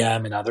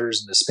IBM and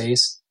others in the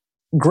space.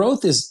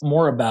 Growth is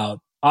more about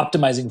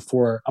optimizing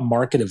for a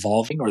market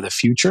evolving or the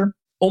future,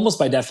 almost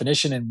by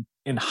definition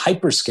in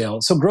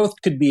hyperscale. So growth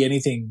could be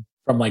anything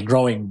from like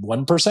growing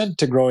 1%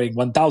 to growing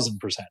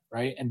 1,000%,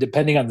 right? And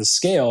depending on the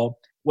scale,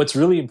 what's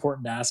really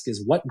important to ask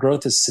is what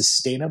growth is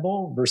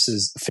sustainable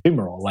versus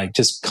ephemeral, like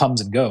just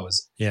comes and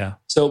goes. Yeah.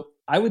 So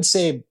I would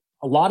say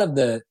a lot of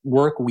the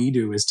work we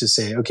do is to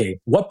say, okay,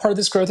 what part of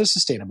this growth is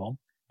sustainable?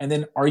 And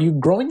then are you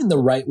growing in the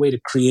right way to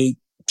create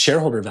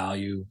shareholder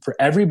value for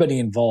everybody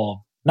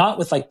involved, not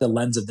with like the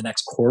lens of the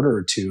next quarter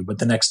or two, but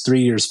the next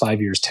 3 years,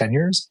 5 years, 10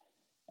 years?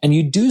 And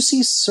you do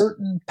see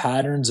certain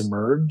patterns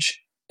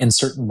emerge in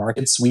certain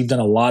markets. We've done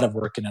a lot of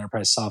work in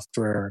enterprise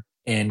software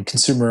and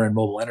consumer and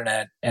mobile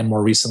internet, and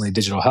more recently,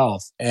 digital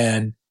health.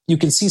 And you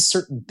can see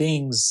certain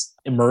things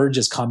emerge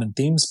as common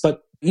themes.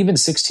 But even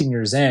 16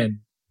 years in,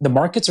 the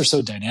markets are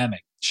so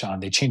dynamic, Sean.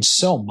 They change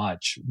so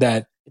much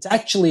that it's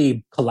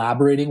actually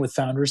collaborating with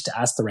founders to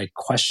ask the right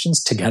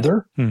questions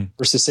together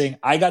versus saying,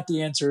 I got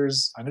the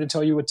answers, I'm going to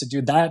tell you what to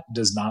do. That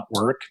does not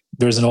work.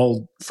 There's an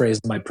old phrase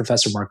my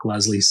professor, Mark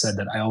Leslie, said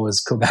that I always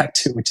go back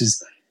to, which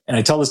is, and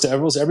I tell this to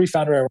every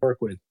founder I work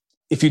with,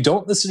 if you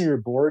don't listen to your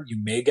board, you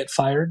may get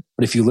fired.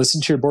 But if you listen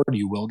to your board,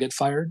 you will get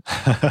fired.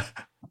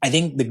 I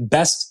think the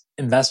best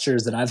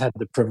investors that I've had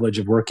the privilege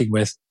of working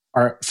with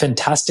are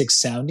fantastic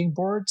sounding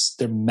boards.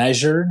 They're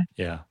measured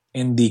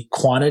in the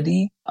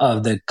quantity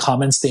of the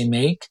comments they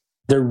make.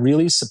 They're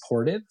really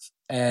supportive,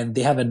 and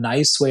they have a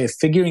nice way of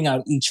figuring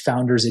out each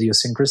founder's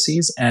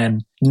idiosyncrasies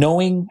and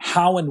knowing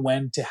how and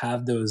when to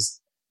have those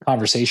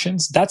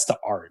conversations. That's the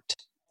art.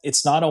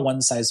 It's not a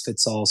one size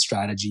fits all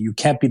strategy. You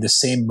can't be the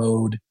same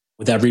mode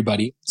with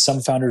everybody. Some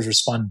founders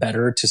respond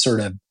better to sort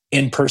of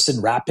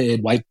in-person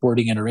rapid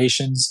whiteboarding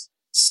iterations.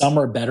 Some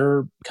are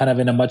better kind of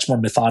in a much more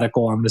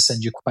methodical, I'm going to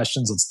send you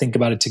questions, let's think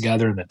about it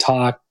together in the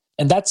talk.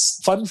 And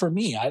that's fun for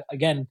me.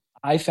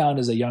 I found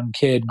as a young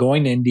kid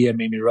going to India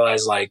made me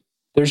realize like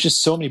there's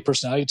just so many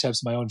personality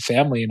types in my own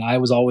family. And I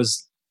was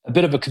always a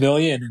bit of a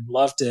chameleon and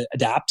loved to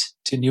adapt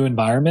to new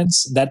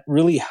environments. That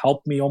really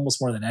helped me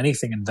almost more than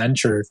anything in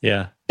venture.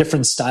 Yeah.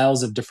 Different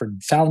styles of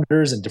different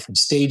founders and different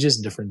stages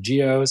and different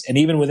geos. And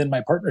even within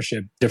my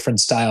partnership, different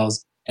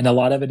styles. And a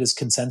lot of it is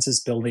consensus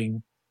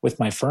building with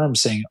my firm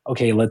saying,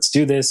 okay, let's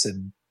do this.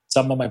 And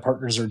some of my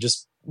partners are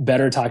just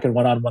better talking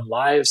one-on-one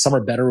live. Some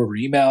are better over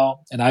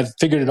email. And I've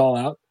figured it all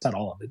out. Not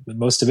all of it, but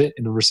most of it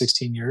in over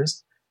 16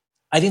 years.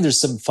 I think there's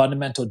some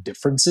fundamental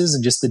differences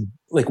in just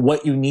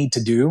what you need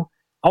to do.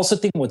 I also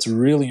think what's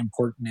really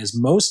important is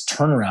most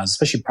turnarounds,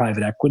 especially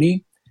private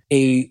equity,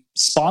 a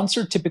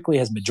sponsor typically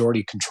has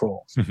majority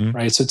control,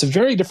 right? So it's a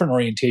very different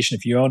orientation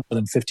if you own more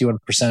than 51%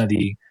 of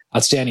the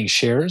outstanding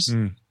shares.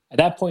 At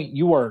that point,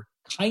 you are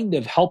kind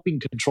of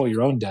helping control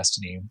your own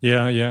destiny.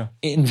 Yeah.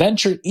 In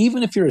venture,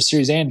 even if you're a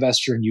Series A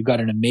investor and you've got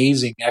an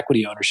amazing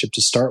equity ownership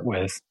to start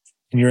with,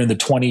 and you're in the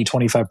 20,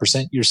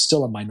 25%, you're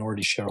still a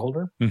minority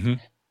shareholder.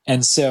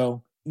 And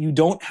so you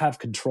don't have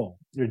control.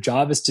 Your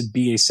job is to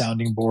be a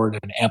sounding board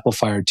and an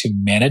amplifier to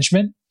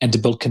management and to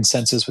build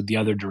consensus with the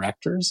other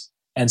directors.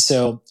 And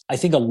so I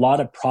think a lot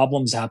of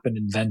problems happened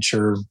in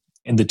venture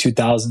in the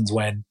 2000s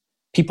when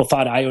people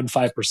thought I own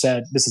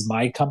 5%. This is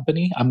my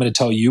company. I'm going to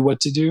tell you what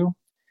to do.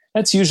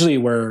 That's usually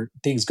where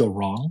things go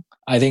wrong.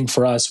 I think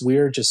for us,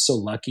 we're just so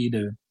lucky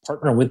to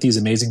partner with these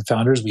amazing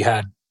founders. We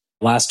had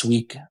last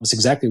week, it was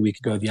exactly a week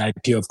ago, the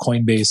IPO of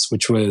Coinbase,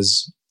 which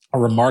was a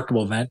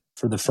remarkable event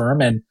for the firm.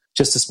 And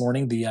just this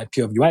morning, the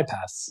IPO of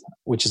UiPath,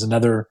 which is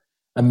another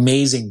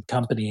amazing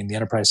company in the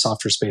enterprise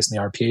software space and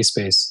the RPA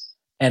space.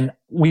 And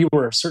we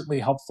were certainly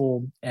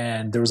helpful,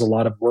 and there was a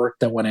lot of work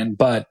that went in,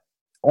 but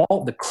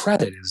all the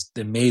credit is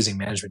the amazing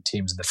management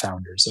teams and the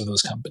founders of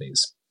those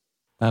companies.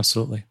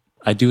 Absolutely.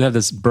 I do have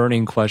this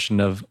burning question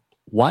of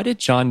why did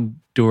John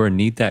Doerr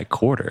need that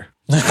quarter?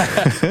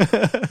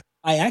 I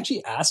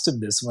actually asked him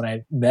this when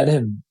I met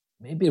him.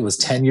 Maybe it was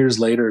 10 years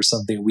later or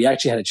something. We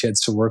actually had a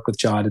chance to work with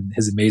John and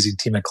his amazing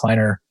team at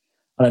Kleiner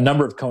on a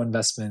number of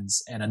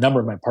co-investments, and a number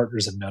of my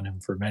partners have known him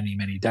for many,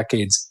 many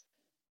decades.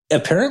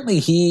 Apparently,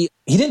 he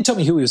didn't tell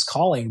me who he was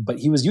calling, but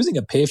he was using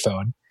a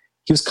payphone.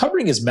 He was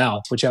covering his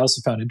mouth, which I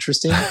also found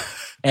interesting.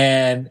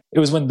 And it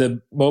was when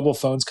the mobile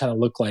phones kind of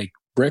looked like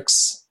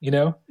bricks,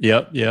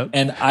 Yep.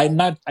 And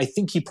I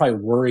think he probably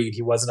worried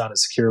he wasn't on a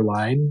secure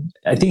line.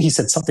 I think he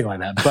said something like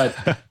that.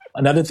 But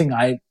another thing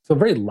I feel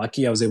very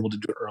lucky I was able to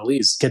do early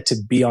is get to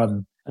be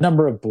on a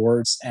number of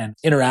boards and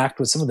interact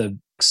with some of the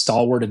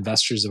stalwart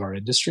investors of our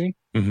industry.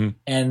 Mm-hmm.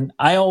 And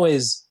I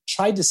always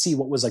tried to see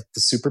what was like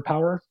the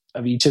superpower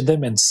of each of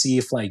them and see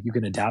if like you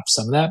can adapt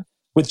some of that.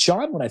 With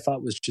John, what I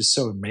thought was just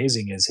so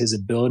amazing is his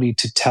ability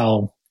to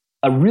tell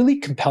a really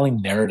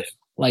compelling narrative.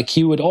 Like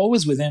he would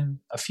always within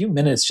a few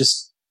minutes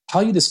just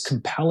tell you this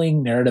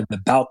compelling narrative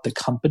about the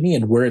company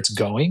and where it's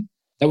going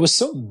that was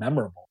so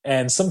memorable.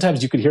 And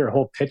sometimes you could hear a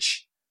whole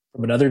pitch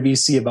from another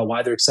VC about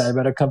why they're excited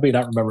about a company,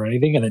 not remember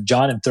anything. And then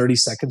John in 30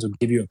 seconds would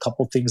give you a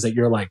couple things that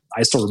you're like,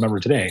 I still remember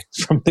today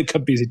from the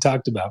companies he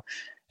talked about.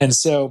 And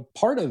so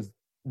part of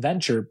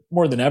venture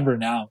more than ever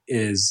now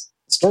is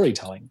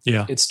storytelling.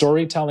 Yeah. It's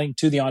storytelling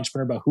to the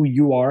entrepreneur about who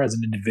you are as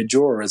an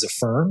individual or as a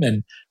firm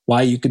and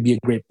why you could be a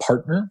great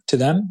partner to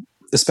them,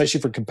 especially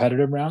for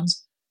competitive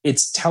rounds.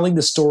 It's telling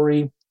the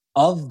story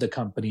of the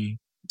company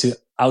to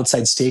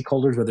outside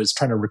stakeholders, whether it's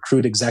trying to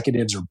recruit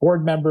executives or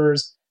board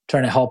members,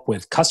 trying to help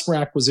with customer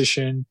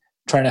acquisition,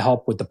 trying to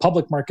help with the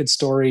public market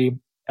story.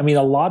 I mean,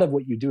 a lot of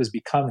what you do is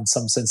become, in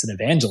some sense, an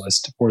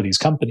evangelist for these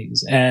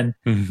companies. And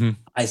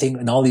I think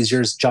in all these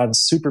years,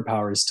 John's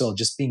superpower is still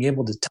just being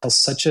able to tell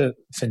such a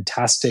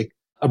fantastic,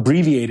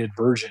 abbreviated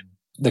version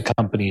of the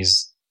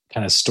company's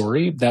kind of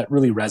story that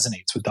really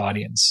resonates with the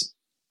audience.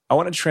 I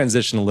want to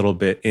transition a little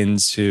bit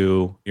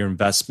into your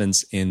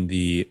investments in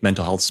the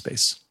mental health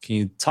space. Can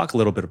you talk a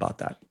little bit about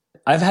that?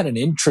 I've had an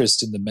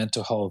interest in the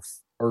mental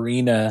health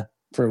arena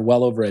for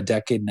well over a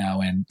decade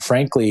now. And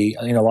frankly,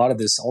 a lot of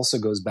this also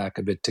goes back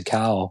a bit to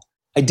Cal.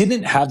 I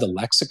didn't have the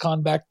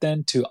lexicon back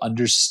then to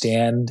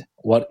understand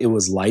what it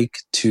was like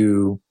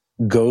to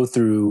go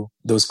through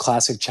those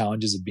classic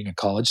challenges of being a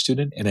college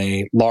student in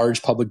a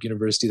large public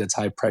university that's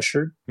high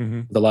pressured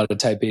with a lot of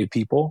type A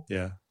people.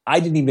 Yeah. I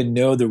didn't even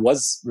know there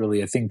was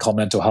really a thing called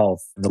mental health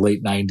in the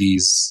late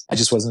 90s. I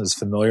just wasn't as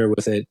familiar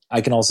with it.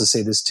 I can also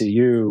say this to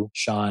you,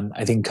 Sean.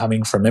 I think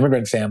coming from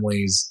immigrant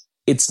families,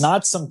 it's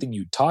not something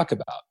you talk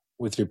about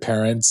with your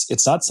parents.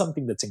 It's not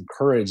something that's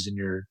encouraged in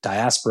your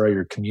diaspora,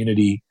 your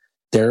community.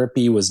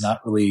 Therapy was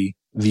not really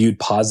viewed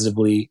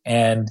positively.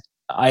 And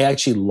I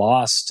actually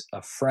lost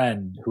a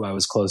friend who I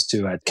was close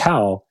to at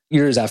Cal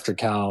years after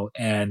Cal.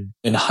 And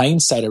in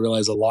hindsight, I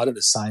realized a lot of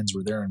the signs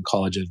were there in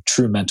college of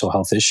true mental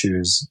health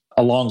issues,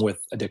 along with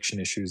addiction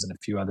issues and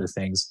a few other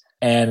things.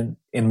 And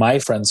in my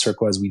friend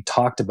circle, as we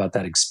talked about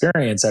that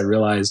experience, I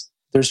realized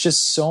there's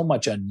just so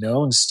much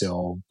unknown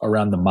still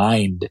around the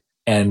mind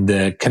and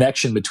the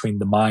connection between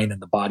the mind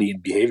and the body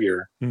and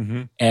behavior.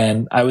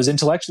 And I was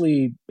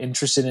intellectually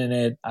interested in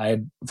it. I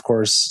had, of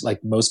course,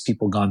 like most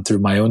people, gone through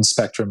my own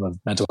spectrum of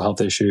mental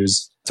health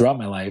issues throughout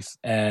my life.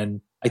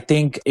 And I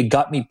think it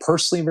got me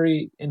personally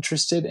very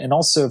interested. And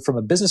also from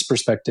a business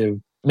perspective,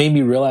 made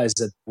me realize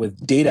that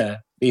with data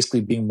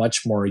basically being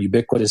much more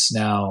ubiquitous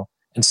now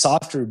and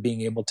software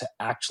being able to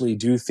actually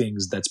do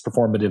things that's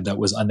performative that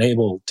was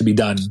unable to be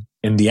done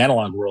in the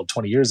analog world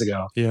 20 years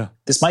ago,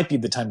 this might be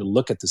the time to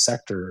look at the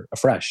sector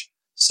afresh.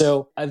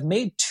 So I've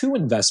made 2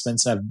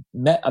 investments and I've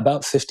met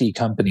about 50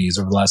 companies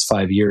over the last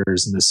 5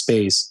 years in this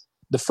space.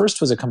 The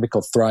first was a company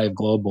called Thrive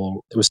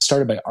Global. It was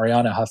started by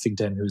Arianna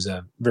Huffington, who's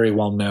a very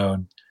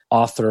well-known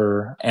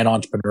author and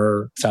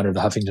entrepreneur, founder of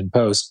the Huffington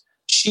Post.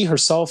 She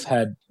herself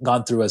had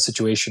gone through a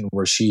situation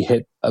where she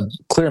hit a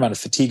clear amount of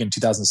fatigue in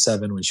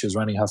 2007 when she was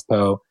running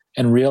HuffPo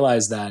and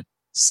realized that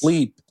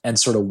sleep and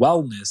sort of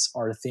wellness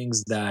are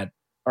things that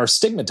are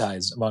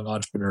stigmatized among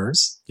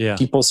entrepreneurs.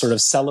 People sort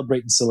of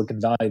celebrate in Silicon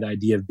Valley the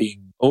idea of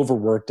being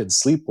overworked and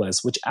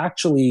sleepless, which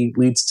actually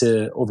leads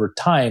to, over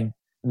time,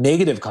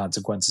 negative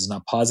consequences,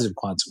 not positive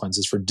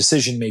consequences for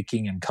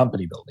decision-making and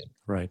company building.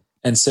 Right.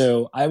 And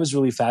so I was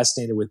really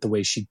fascinated with the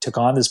way she took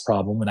on this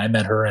problem when I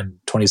met her in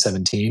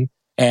 2017.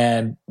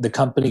 And the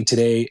company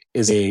today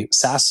is a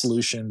SaaS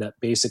solution that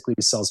basically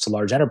sells to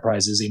large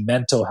enterprises a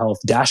mental health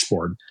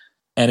dashboard.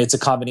 And it's a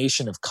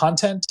combination of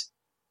content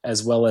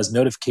as well as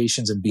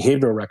notifications and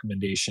behavioral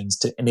recommendations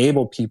to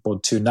enable people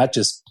to not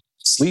just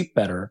sleep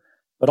better,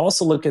 but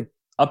also look at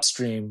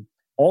upstream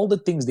all the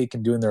things they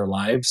can do in their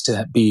lives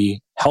to be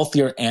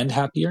healthier and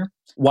happier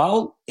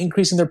while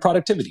increasing their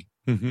productivity.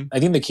 I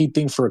think the key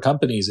thing for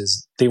companies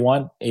is they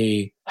want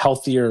a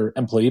healthier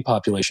employee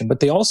population, but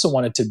they also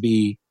want it to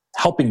be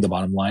helping the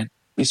bottom line.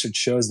 Research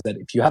shows that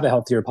if you have a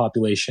healthier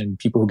population,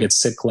 people who get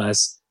sick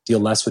less, deal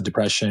less with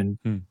depression,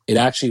 it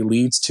actually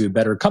leads to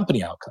better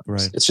company outcomes.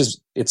 Right.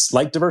 It's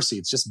like diversity.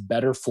 It's just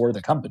better for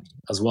the company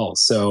as well.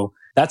 So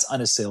that's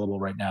unassailable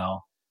right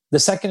now. The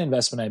second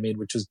investment I made,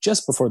 which was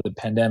just before the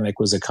pandemic,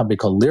 was a company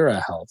called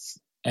Lyra Health.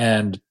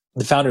 And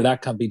the founder of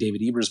that company, David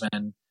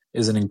Ebersman,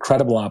 is an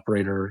incredible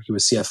operator. He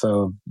was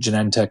CFO of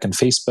Genentech and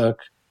Facebook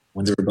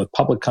when they were both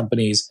public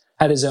companies,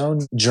 had his own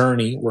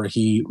journey where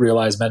he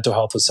realized mental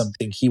health was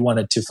something he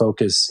wanted to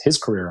focus his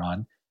career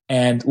on.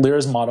 And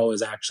Lyra's model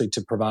is actually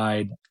to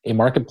provide a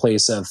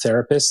marketplace of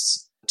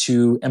therapists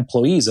to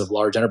employees of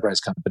large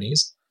enterprise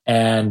companies.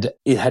 And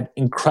it had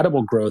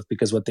incredible growth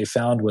because what they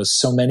found was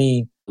so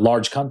many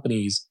large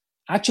companies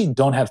actually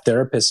don't have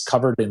therapists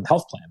covered in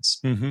health plans.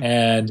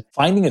 And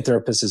finding a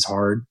therapist is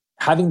hard.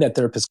 Having that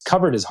therapist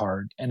covered is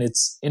hard. And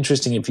it's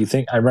interesting if you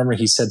think, I remember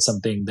he said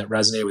something that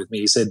resonated with me.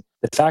 He said,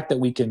 the fact that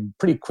we can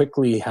pretty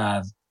quickly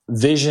have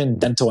vision,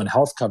 dental, and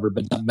health covered,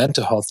 but not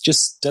mental health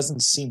just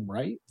doesn't seem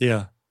right.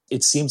 Yeah.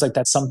 It seems like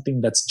that's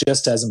something that's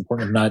just as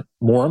important, if not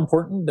more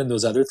important than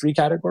those other three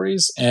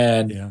categories.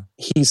 And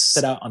he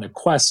set out on a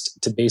quest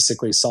to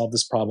basically solve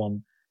this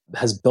problem,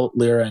 has built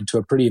Lyra into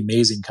a pretty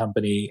amazing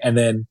company. And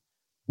then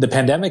the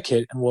pandemic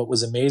hit. And what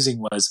was amazing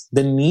was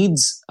the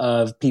needs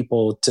of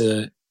people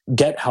to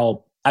get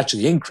help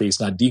actually increased,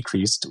 not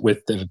decreased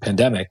with the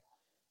pandemic.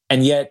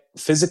 And yet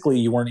physically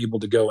you weren't able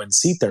to go and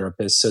see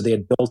therapists. So they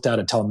had built out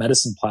a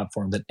telemedicine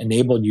platform that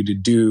enabled you to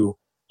do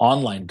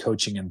online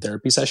coaching and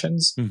therapy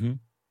sessions.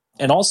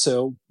 And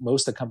also,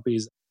 most of the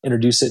companies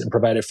introduce it and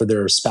provide it for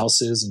their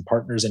spouses and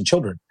partners and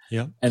children.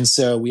 And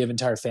so we have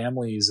entire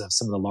families of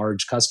some of the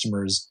large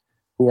customers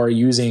who are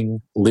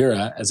using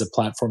Lyra as a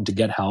platform to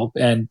get help.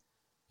 And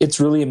it's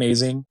really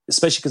amazing,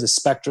 especially because the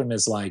spectrum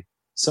is like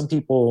some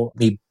people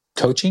need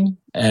coaching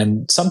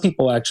and some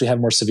people actually have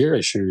more severe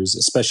issues,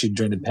 especially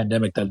during the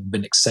pandemic, that have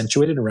been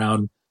accentuated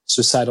around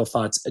suicidal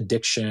thoughts,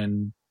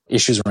 addiction,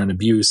 issues around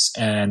abuse.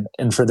 And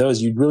for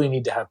those, you really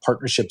need to have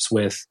partnerships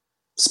with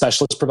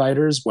specialist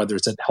providers, whether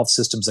it's at health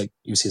systems like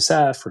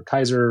UCSF or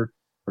Kaiser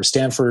or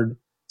Stanford.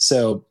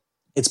 So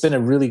it's been a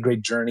really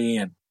great journey.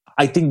 And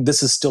I think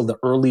this is still the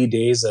early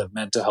days of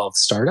mental health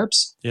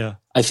startups.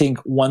 I think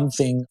one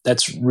thing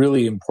that's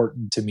really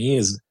important to me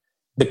is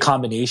the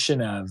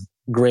combination of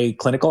great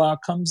clinical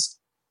outcomes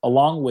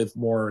along with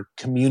more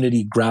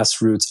community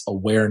grassroots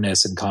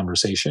awareness and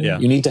conversation.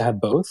 You need to have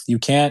both. You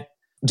can't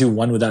do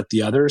one without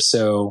the other.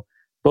 So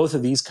both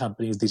of these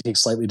companies, they take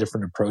slightly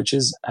different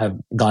approaches, have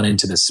gone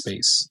into this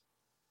space.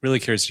 Really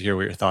curious to hear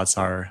what your thoughts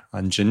are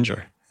on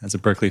Ginger as a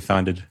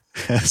Berkeley-founded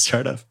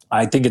startup.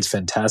 I think it's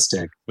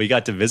fantastic. We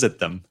got to visit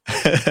them.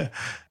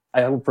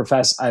 I will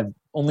profess I've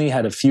only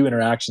had a few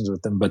interactions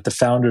with them, but the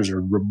founders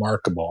are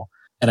remarkable.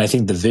 And I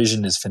think the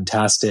vision is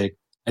fantastic.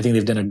 I think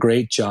they've done a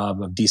great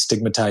job of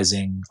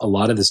destigmatizing a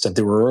lot of this stuff.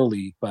 They were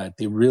early, but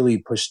they really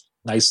pushed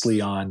nicely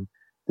on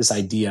this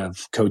idea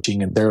of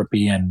coaching and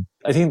therapy. And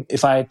I think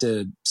if I had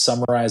to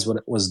summarize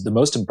what was the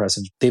most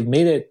impressive, they've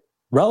made it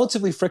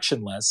relatively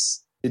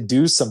frictionless to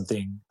do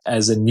something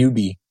as a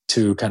newbie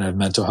to kind of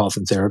mental health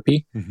and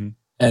therapy.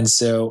 And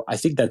so I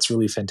think that's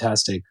really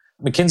fantastic.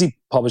 McKinsey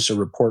published a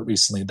report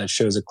recently that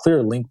shows a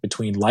clear link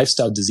between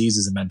lifestyle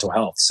diseases and mental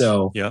health.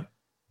 So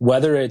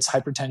whether it's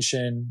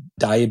hypertension,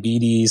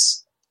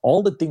 diabetes,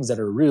 all the things that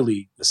are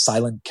really the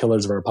silent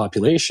killers of our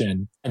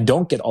population and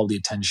don't get all the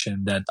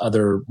attention that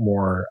other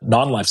more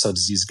non-lifestyle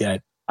diseases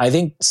get, I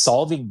think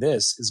solving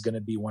this is going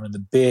to be one of the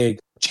big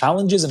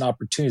challenges and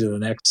opportunities of the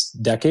next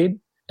decade.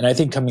 And I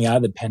think coming out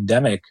of the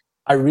pandemic,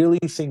 I really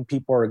think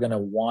people are going to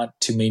want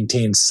to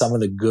maintain some of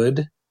the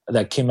good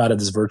that came out of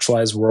this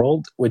virtualized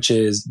world, which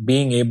is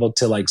being able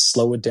to like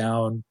slow it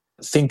down,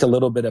 think a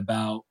little bit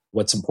about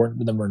what's important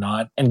to them or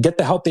not, and get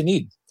the help they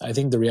need. I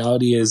think the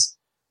reality is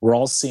we're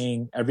all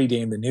seeing every day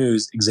in the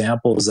news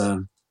examples of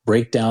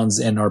breakdowns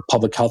in our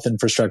public health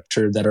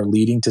infrastructure that are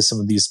leading to some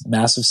of these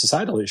massive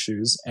societal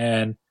issues.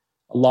 And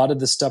a lot of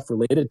the stuff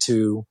related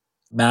to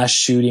mass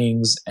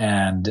shootings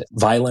and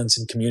violence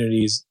in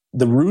communities,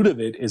 the root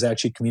of it is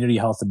actually community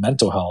health and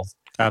mental health.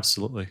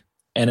 Absolutely.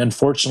 And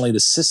unfortunately,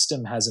 the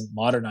system hasn't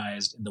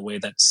modernized in the way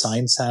that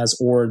science has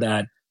or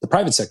that the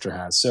private sector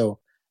has. So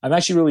I'm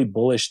actually really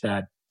bullish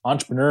that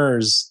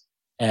entrepreneurs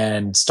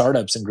and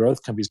startups and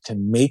growth companies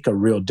can make a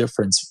real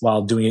difference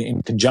while doing it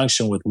in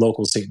conjunction with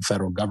local, state, and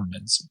federal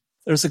governments.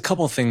 There's a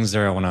couple of things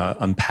there I want to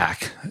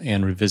unpack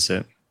and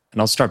revisit. And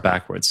I'll start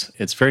backwards.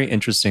 It's very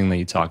interesting that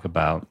you talk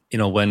about,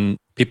 when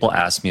people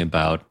ask me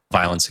about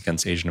violence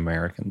against Asian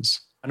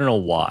Americans, I don't know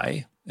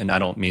why, and I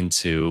don't mean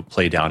to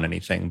play down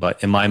anything,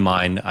 but in my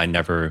mind, I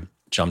never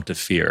jump to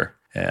fear.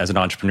 As an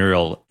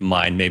entrepreneurial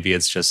mind, maybe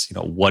it's just,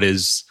 what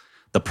is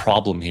the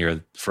problem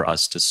here for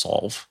us to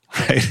solve,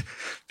 right?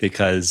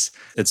 Because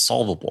it's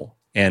solvable.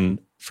 And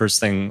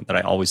first thing that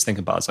I always think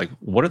about is like,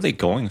 what are they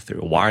going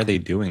through? Why are they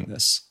doing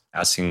this?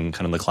 Asking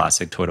kind of the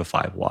classic Toyota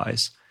 5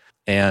 whys.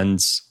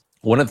 And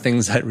one of the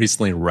things I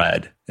recently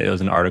read, it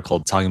was an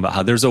article talking about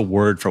how there's a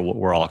word for what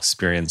we're all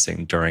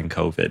experiencing during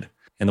COVID.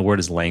 And the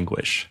word is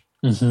languish.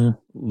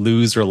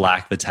 Lose or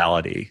lack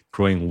vitality,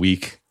 growing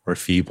weak or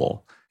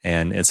feeble.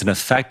 And it's an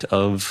effect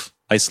of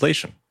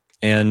isolation.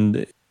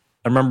 And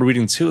I remember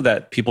reading too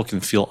that people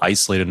can feel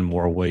isolated in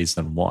more ways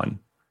than one.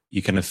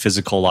 You can have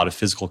a lot of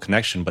physical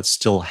connection, but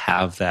still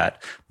have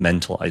that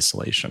mental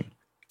isolation.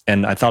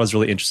 And I thought it was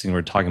really interesting. We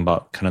were talking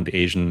about kind of the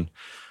Asian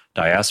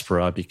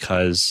diaspora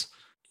because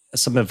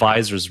some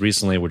advisors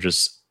recently were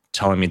just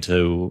telling me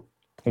to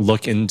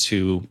look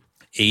into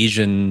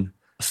Asian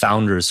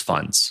founders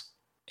funds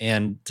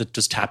and to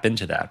just tap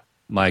into that.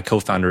 My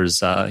co-founder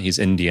he's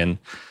Indian.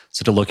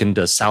 So to look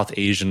into South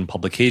Asian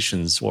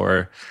publications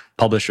or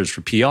publishers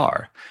for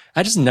PR.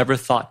 I just never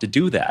thought to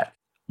do that.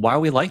 why are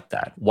we like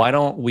that? Why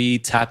don't we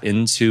tap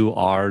into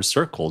our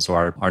circles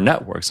or our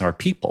networks and our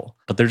people?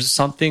 But there's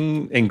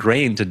something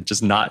ingrained to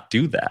just not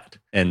do that.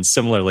 And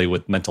similarly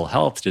with mental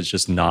health, to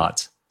just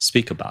not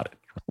speak about it.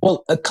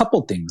 Well, a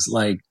couple things.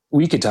 Like,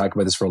 we could talk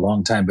about this for a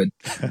long time, but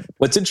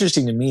what's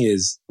interesting to me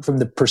is from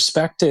the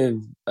perspective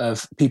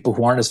of people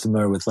who aren't as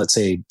familiar with, let's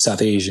say,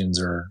 South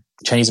Asians or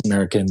Chinese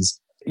Americans,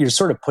 you're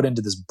sort of put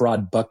into this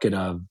broad bucket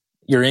of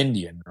you're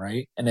Indian,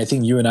 right? And I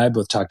think you and I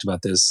both talked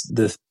about this.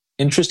 The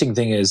interesting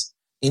thing is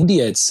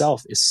India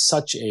itself is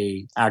such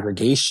a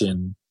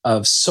aggregation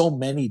of so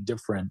many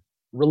different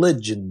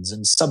religions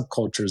and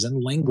subcultures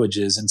and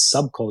languages and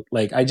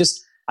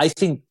I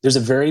think there's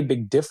a very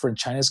big difference.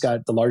 China's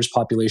got the largest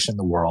population in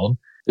the world.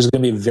 There's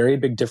going to be a very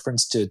big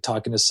difference to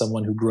talking to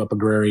someone who grew up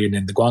agrarian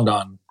in the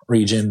Guangdong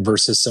region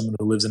versus someone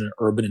who lives in an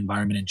urban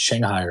environment in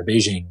Shanghai or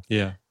Beijing.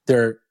 Yeah.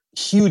 There are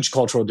huge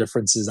cultural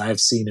differences I've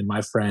seen in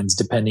my friends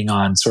depending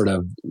on sort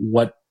of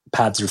what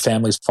paths their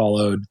families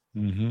followed,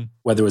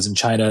 whether it was in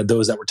China.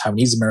 Those that were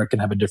Taiwanese American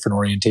have a different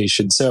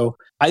orientation. So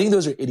I think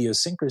those are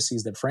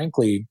idiosyncrasies that,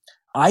 frankly,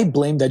 I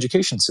blame the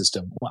education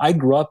system. I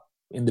grew up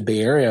in the Bay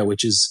Area,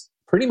 which is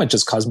pretty much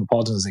as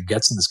cosmopolitan as it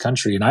gets in this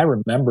country. And I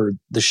remember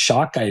the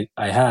shock I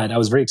had. I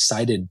was very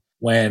excited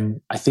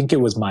when I think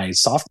it was my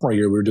sophomore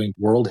year, we were doing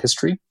world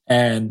history.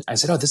 And I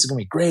said, oh, this is going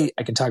to be great.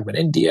 I can talk about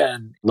India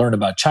and learn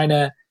about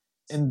China.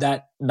 In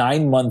that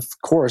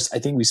 9-month course, I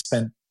think we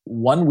spent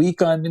 1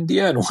 week on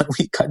India and 1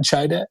 week on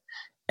China.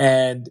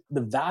 And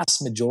the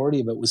vast majority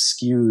of it was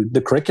skewed,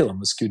 the curriculum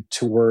was skewed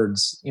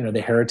towards,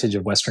 the heritage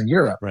of Western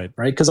Europe, right?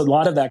 Because a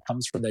lot of that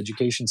comes from the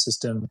education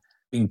system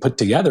being put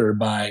together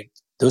by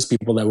those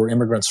people that were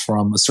immigrants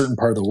from a certain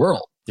part of the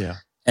world. Yeah.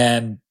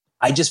 And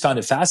I just found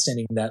it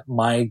fascinating that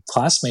my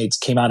classmates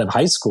came out of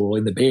high school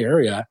in the Bay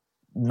Area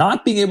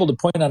not being able to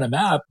point on a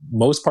map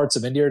most parts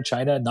of India or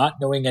China, not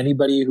knowing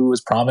anybody who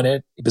was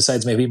prominent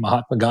besides maybe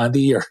Mahatma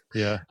Gandhi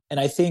and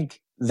I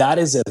think that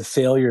is a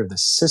failure of the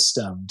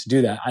system to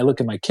do that. I look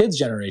at my kids'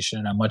 generation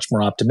and I'm much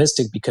more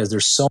optimistic because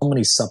there's so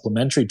many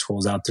supplementary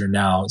tools out there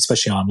now,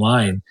 especially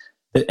online,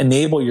 that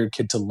enable your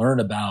kid to learn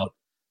about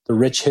the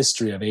rich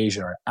history of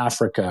Asia or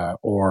Africa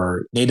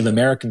or Native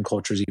American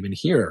cultures even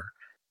here.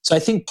 So I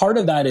think part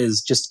of that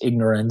is just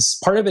ignorance.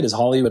 Part of it is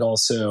Hollywood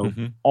also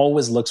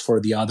always looks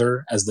for the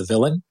other as the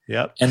villain.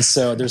 Yep. And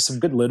so there's some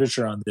good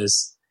literature on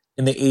this.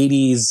 In the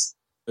 80s,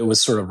 it was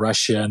sort of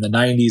Russia. In the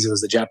 90s, it was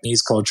the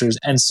Japanese cultures.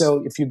 And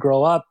so if you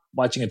grow up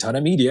watching a ton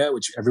of media,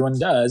 which everyone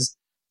does,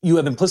 you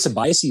have implicit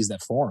biases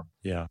that form.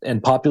 Yeah.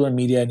 And popular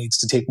media needs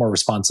to take more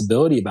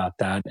responsibility about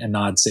that and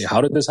not say,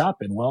 how did this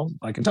happen? Well,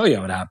 I can tell you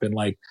how it happened.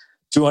 Like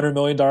 $200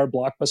 million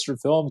blockbuster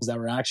films that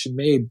were action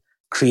made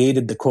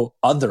created the quote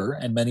other,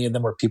 and many of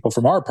them were people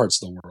from our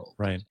parts of the world.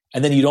 Right.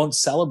 And then you don't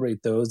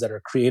celebrate those that are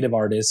creative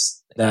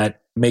artists that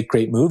make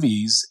great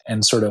movies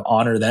and sort of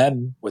honor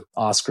them with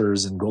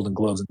Oscars and Golden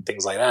Globes and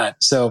things like that.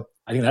 So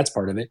I think that's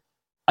part of it.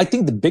 I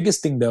think the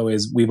biggest thing though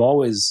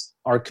is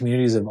our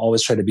communities have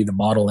always tried to be the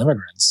model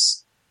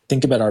immigrants.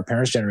 Think about our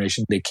parents'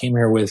 generation. They came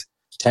here with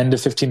 $10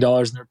 to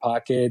 $15 in their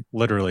pocket.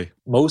 Literally.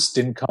 Most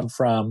didn't come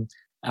from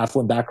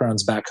affluent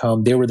backgrounds back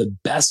home. They were the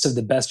best of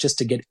the best just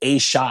to get a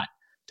shot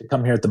to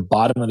come here at the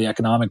bottom of the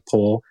economic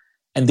pool.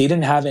 And they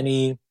didn't have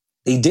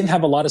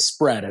a lot of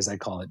spread, as I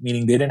call it,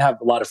 meaning they didn't have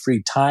a lot of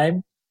free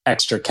time,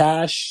 extra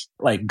cash,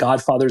 like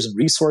godfathers and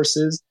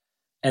resources.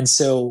 And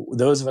so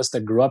those of us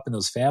that grew up in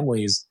those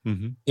families,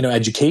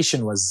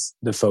 education was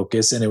the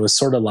focus. And it was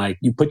sort of like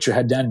you put your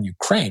head down and you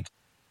crank,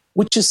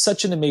 which is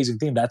such an amazing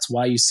thing. That's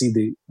why you see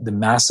the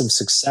massive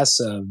success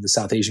of the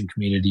South Asian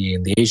community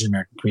and the Asian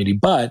American community.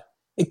 But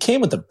it came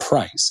with a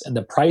price. And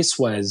the price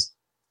was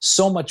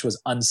so much was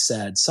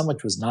unsaid, so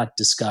much was not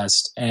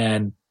discussed.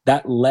 And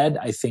that led,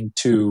 I think,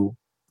 to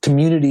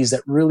communities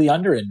that really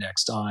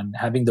under-indexed on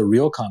having the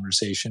real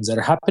conversations that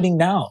are happening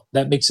now.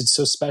 That makes it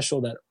so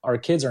special that our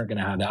kids aren't going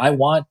to have that. I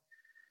want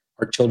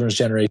our children's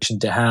generation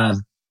to have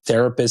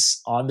therapists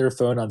on their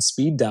phone on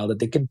speed dial that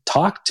they can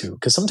talk to.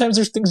 Because sometimes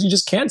there's things you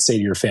just can't say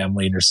to your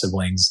family and your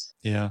siblings,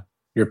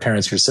 your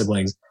parents, your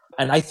siblings.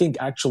 And I think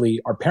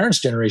actually our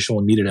parents' generation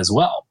will need it as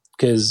well.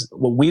 Because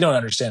what we don't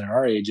understand at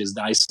our age is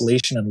the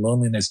isolation and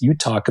loneliness you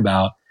talk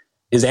about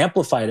is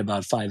amplified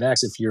about 5x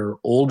if you're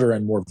older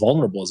and more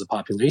vulnerable as a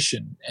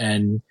population.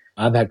 And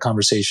I've had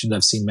conversations.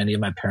 I've seen many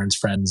of my parents'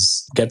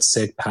 friends get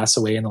sick, pass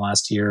away in the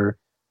last year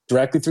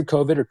directly through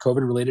COVID or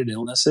COVID-related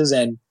illnesses.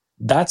 And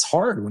that's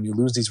hard when you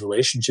lose these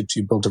relationships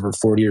you built over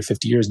 40 or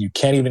 50 years and you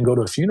can't even go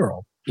to a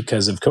funeral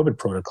because of COVID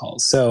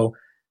protocols. So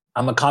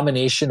I'm a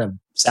combination of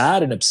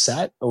sad and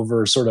upset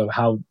over sort of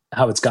how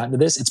it's gotten to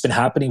this. It's been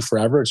happening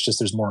forever. It's just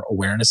there's more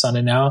awareness on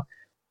it now.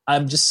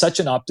 I'm just such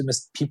an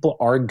optimist. People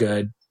are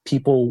good.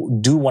 People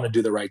do want to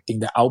do the right thing.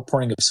 The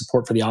outpouring of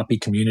support for the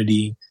OPI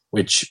community,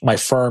 which my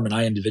firm and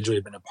I individually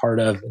have been a part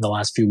of in the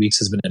last few weeks,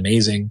 has been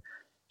amazing.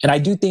 And I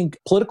do think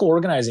political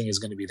organizing is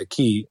going to be the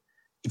key.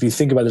 If you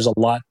think about it, there's a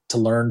lot to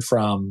learn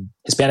from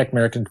Hispanic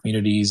American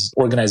communities.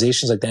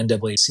 Organizations like the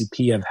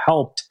NAACP have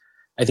helped,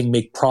 I think,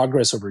 make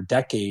progress over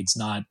decades,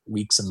 not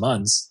weeks and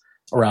months,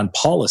 around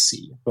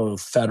policy,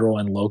 both federal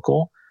and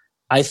local.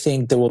 I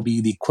think there will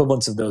be the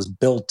equivalents of those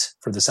built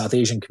for the South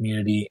Asian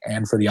community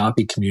and for the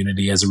API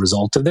community as a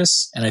result of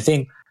this. And I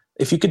think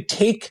if you could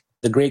take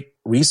the great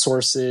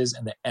resources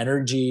and the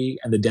energy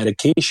and the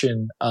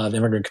dedication of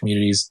immigrant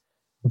communities,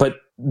 but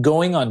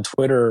going on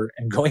Twitter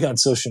and going on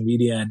social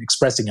media and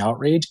expressing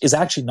outrage is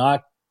actually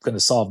not going to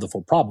solve the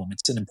full problem.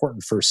 It's an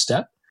important first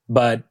step,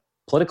 but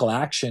political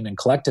action and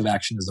collective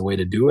action is the way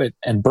to do it.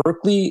 And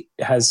Berkeley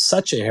has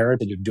such a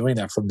heritage of doing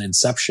that from the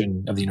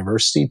inception of the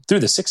university through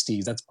the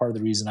 60s. That's part of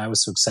the reason I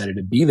was so excited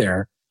to be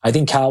there. I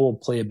think Cal will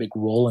play a big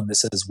role in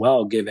this as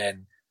well,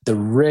 given the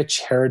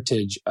rich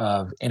heritage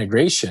of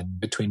integration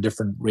between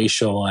different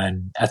racial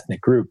and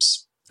ethnic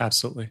groups.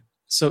 Absolutely.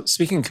 So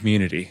speaking of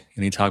community,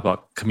 and you talk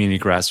about community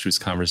grassroots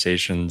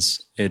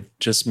conversations, it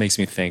just makes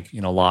me think,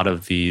 a lot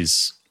of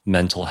these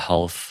mental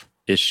health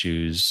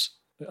issues,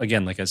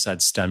 again, like I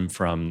said, stem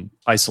from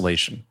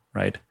isolation,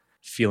 right?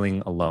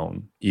 Feeling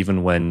alone,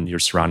 even when you're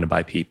surrounded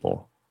by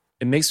people.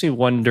 It makes me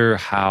wonder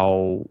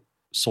how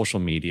social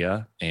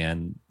media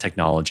and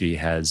technology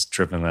has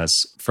driven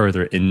us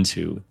further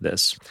into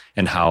this,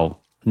 and how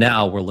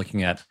now we're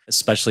looking at,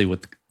 especially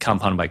with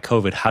compounded by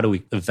COVID, how do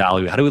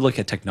we look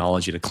at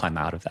technology to climb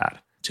out of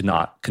that, to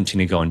not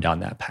continue going down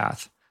that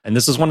path? And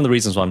this is one of the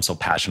reasons why I'm so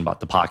passionate about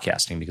the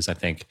podcasting, because I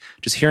think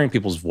just hearing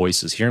people's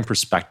voices, hearing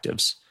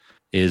perspectives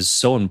is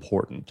so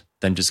important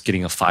than just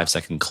getting a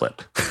 5-second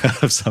clip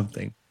of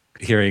something,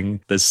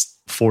 hearing this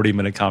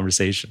 40-minute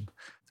conversation.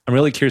 I'm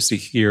really curious to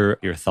hear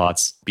your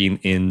thoughts, being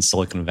in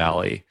Silicon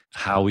Valley,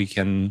 how we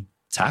can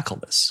tackle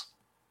this.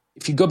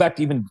 If you go back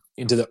even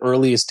into the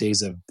earliest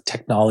days of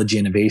technology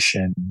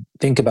innovation,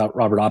 think about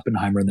Robert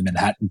Oppenheimer and the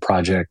Manhattan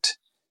Project.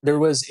 There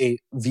was a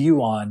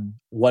view on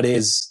what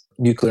is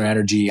nuclear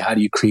energy, how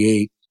do you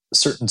create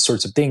certain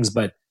sorts of things.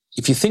 But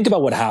if you think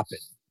about what happened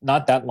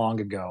not that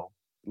long ago,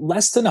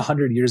 less than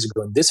 100 years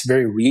ago, in this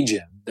very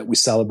region that we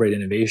celebrate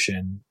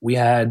innovation, we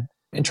had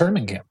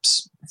internment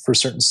camps for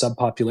certain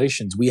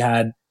subpopulations. We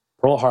had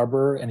Pearl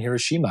Harbor and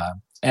Hiroshima.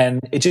 And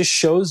it just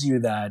shows you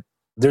that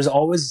there's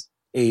always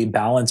a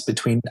balance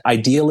between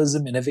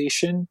idealism,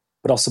 innovation,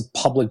 but also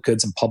public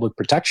goods and public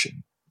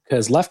protection.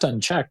 Because left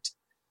unchecked,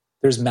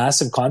 there's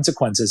massive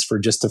consequences for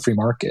just the free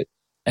market.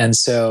 And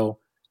so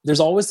there's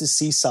always the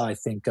seesaw, I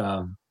think,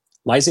 of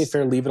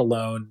laissez-faire, leave it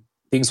alone.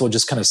 Things will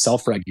just kind of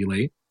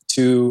self-regulate,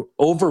 to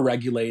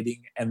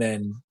over-regulating and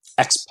then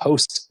ex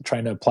post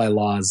trying to apply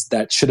laws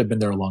that should have been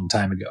there a long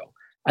time ago.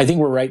 I think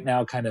we're right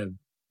now kind of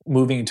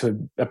moving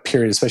into a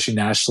period, especially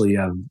nationally,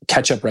 of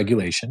catch-up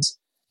regulations.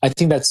 I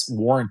think that's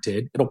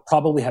warranted. It'll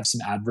probably have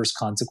some adverse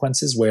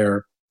consequences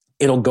where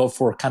it'll go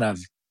for kind of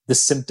the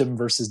symptom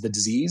versus the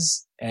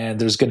disease. And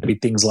there's going to be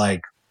things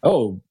like,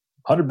 $100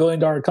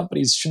 billion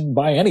companies shouldn't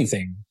buy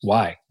anything.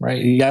 Why?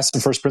 Right? You ask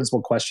some first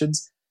principle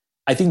questions.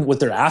 I think what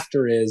they're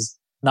after is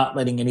not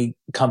letting any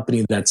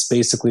company that's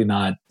basically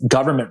not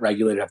government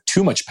regulated have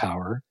too much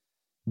power.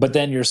 But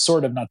then you're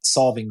sort of not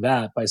solving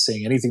that by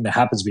saying anything that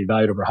happens to be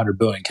valued over 100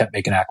 billion can't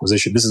make an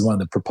acquisition. This is one of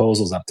the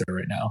proposals up there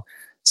right now.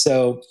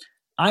 So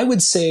I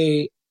would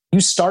say you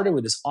started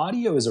with this.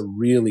 Audio is a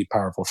really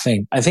powerful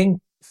thing. I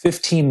think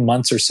 15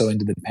 months or so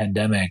into the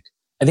pandemic,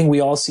 I think we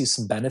all see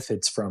some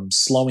benefits from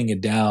slowing it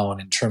down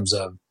in terms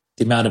of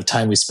the amount of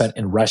time we spent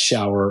in rush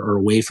hour or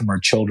away from our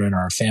children or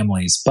our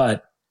families.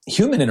 But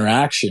human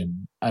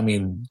interaction,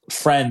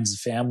 friends,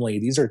 family,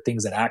 these are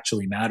things that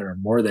actually matter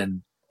more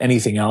than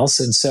anything else.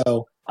 And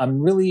so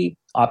I'm really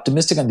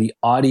optimistic on the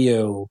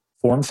audio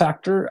form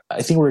factor.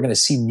 I think we're going to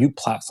see new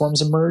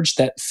platforms emerge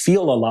that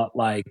feel a lot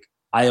like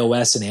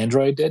iOS and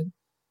Android did,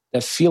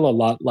 that feel a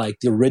lot like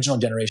the original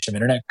generation of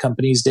internet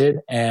companies did.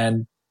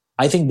 And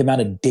I think the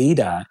amount of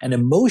data and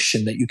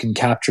emotion that you can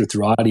capture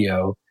through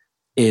audio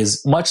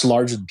is much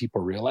larger than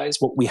people realize.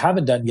 What we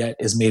haven't done yet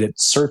is made it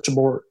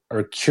searchable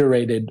or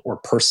curated or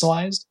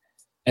personalized.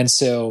 And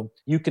so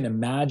you can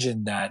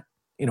imagine that,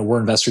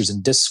 we're investors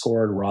in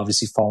Discord. We're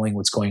obviously following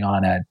what's going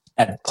on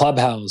at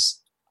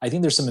Clubhouse. I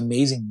think there's some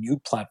amazing new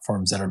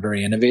platforms that are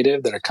very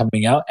innovative that are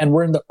coming out. And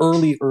we're in the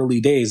early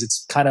days.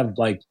 It's kind of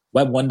like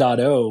Web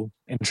 1.0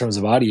 in terms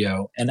of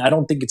audio. And I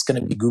don't think it's going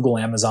to be Google,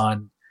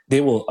 Amazon. They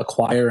will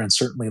acquire and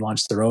certainly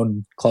launch their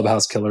own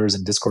Clubhouse killers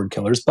and Discord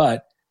killers.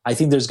 But I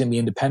think there's going to be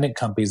independent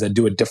companies that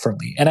do it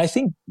differently. And I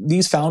think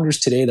these founders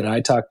today that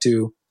I talk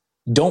to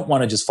don't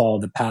want to just follow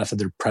the path of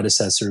their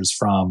predecessors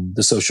from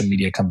the social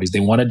media companies. They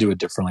want to do it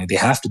differently. They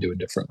have to do it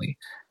differently.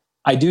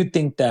 I do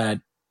think that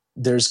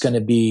there's going to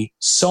be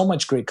so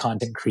much great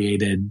content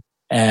created.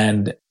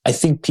 And I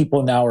think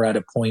people now are at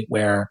a point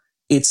where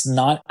it's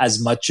not as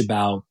much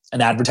about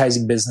an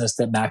advertising business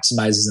that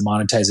maximizes and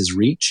monetizes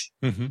reach.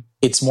 Mm-hmm.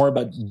 It's more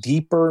about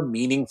deeper,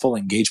 meaningful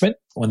engagement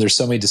when there's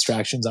so many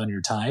distractions on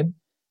your time.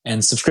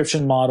 And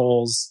subscription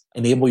models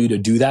enable you to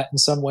do that in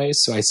some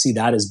ways. So I see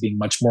that as being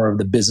much more of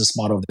the business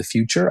model of the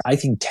future. I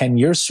think 10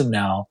 years from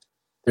now,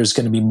 there's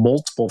going to be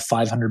multiple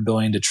 $500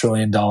 billion to $1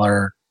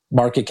 trillion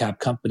market cap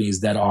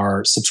companies that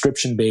are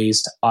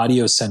subscription-based,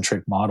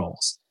 audio-centric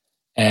models.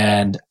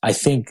 And I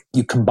think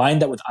you combine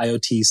that with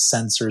IoT,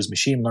 sensors,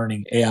 machine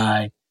learning,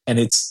 AI, and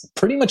it's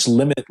pretty much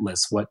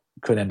limitless what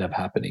could end up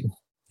happening.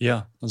 Yeah,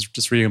 I was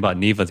just reading about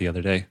Neeva the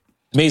other day.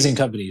 Amazing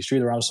company.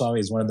 Sridhar Ramaswamy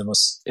is one of the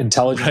most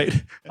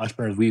intelligent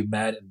entrepreneurs we've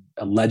met, and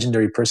a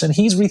legendary person.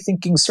 He's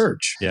rethinking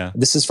search. Yeah.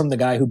 This is from the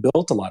guy who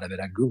built a lot of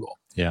it at Google.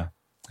 Yeah,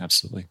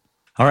 absolutely.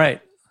 All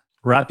right.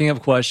 Wrapping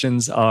up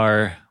questions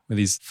are with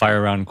these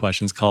fire round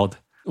questions called,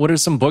 what are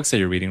some books that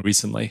you're reading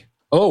recently?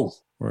 Oh,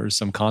 or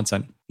some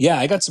content? Yeah,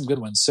 I got some good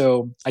ones.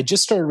 So I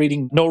just started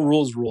reading No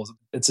Rules Rules.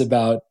 It's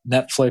about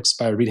Netflix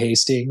by Reed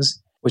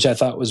Hastings, which I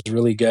thought was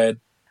really good.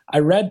 I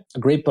read a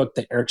great book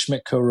that Eric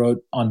Schmidt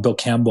co-wrote on Bill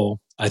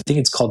Campbell. I think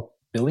it's called $1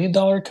 Billion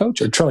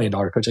Coach or $1 Trillion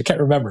Coach. I can't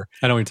remember.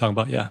 I know what you're talking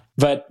about, yeah.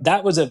 But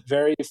that was a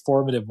very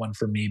formative one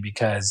for me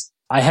because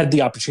I had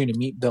the opportunity to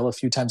meet Bill a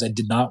few times. I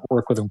did not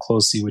work with him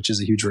closely, which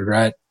is a huge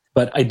regret.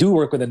 But I do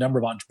work with a number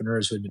of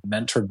entrepreneurs who have been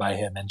mentored by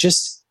him. And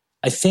just,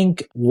 I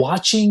think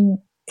watching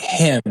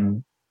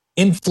him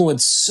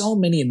influence so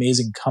many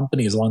amazing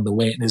companies along the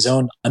way in his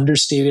own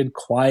understated,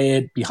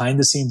 quiet, behind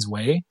the scenes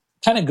way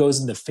kind of goes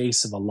in the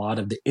face of a lot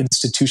of the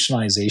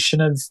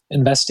institutionalization of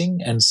investing.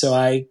 And so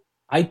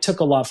I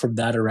took a lot from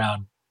that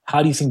around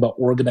how do you think about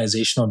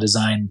organizational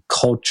design,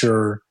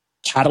 culture,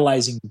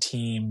 catalyzing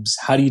teams?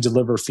 How do you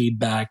deliver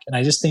feedback? And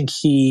I just think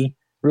he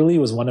really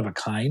was one of a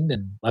kind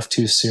and left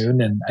too soon.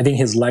 And I think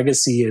his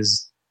legacy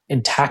is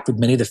intact with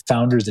many of the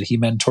founders that he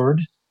mentored,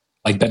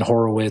 like Ben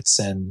Horowitz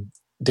and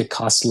Dick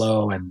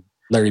Costlow and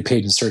Larry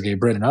Page and Sergey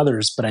Brin and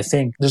others. But I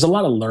think there's a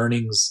lot of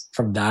learnings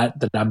from that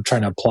I'm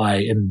trying to apply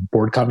in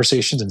board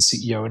conversations and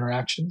CEO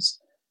interactions.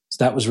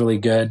 So that was really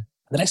good.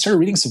 And then I started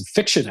reading some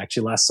fiction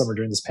actually last summer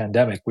during this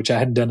pandemic, which I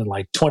hadn't done in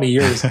like 20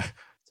 years. I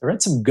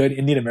read some good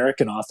Indian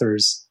American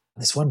authors.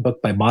 This one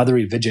book by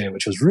Madhuri Vijay,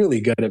 which was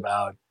really good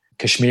about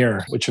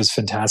Kashmir, which was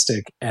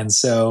fantastic. And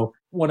so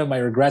one of my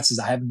regrets is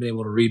I haven't been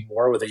able to read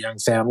more with a young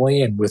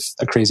family and with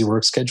a crazy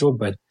work schedule.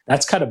 But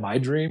that's kind of my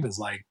dream, is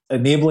like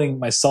enabling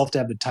myself to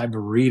have the time to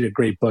read a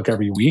great book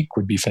every week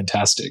would be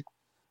fantastic.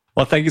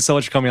 Well, thank you so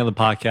much for coming on the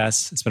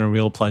podcast. It's been a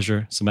real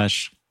pleasure,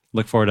 Samesh.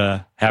 Look forward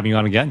to having you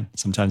on again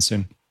sometime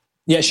soon.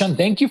 Yeah, Sean,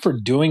 thank you for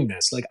doing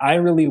this. Like, I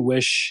really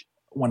wish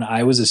when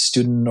I was a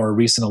student or a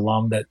recent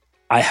alum that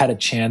I had a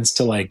chance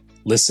to like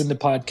listen to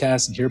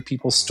podcasts and hear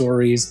people's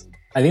stories.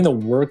 I think the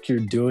work you're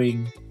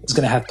doing is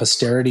going to have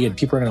posterity and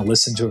people are going to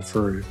listen to it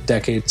for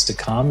decades to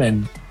come.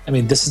 And I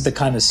mean, this is the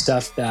kind of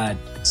stuff that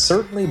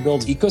certainly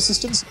builds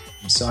ecosystems.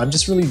 So I'm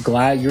just really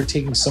glad you're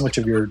taking so much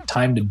of your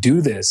time to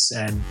do this.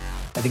 And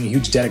I think a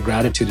huge debt of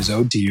gratitude is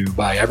owed to you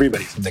by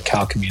everybody from the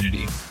Cal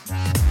community.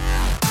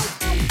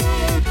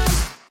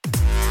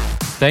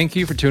 Thank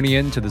you for tuning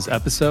in to this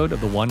episode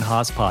of the One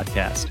Haas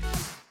podcast.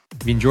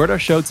 If you enjoyed our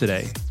show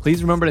today,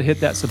 please remember to hit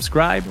that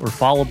subscribe or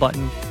follow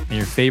button in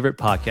your favorite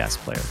podcast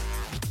player.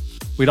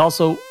 We'd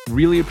also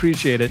really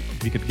appreciate it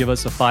if you could give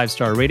us a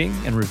 5-star rating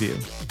and review.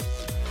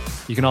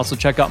 You can also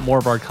check out more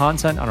of our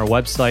content on our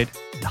website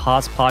at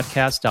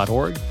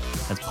haaspodcast.org.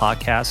 That's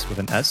podcast with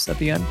an S at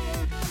the end,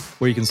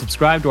 where you can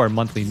subscribe to our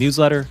monthly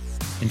newsletter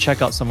and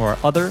check out some of our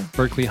other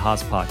Berkeley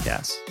Haas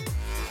podcasts.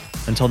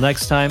 Until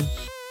next time,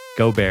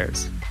 go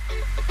Bears.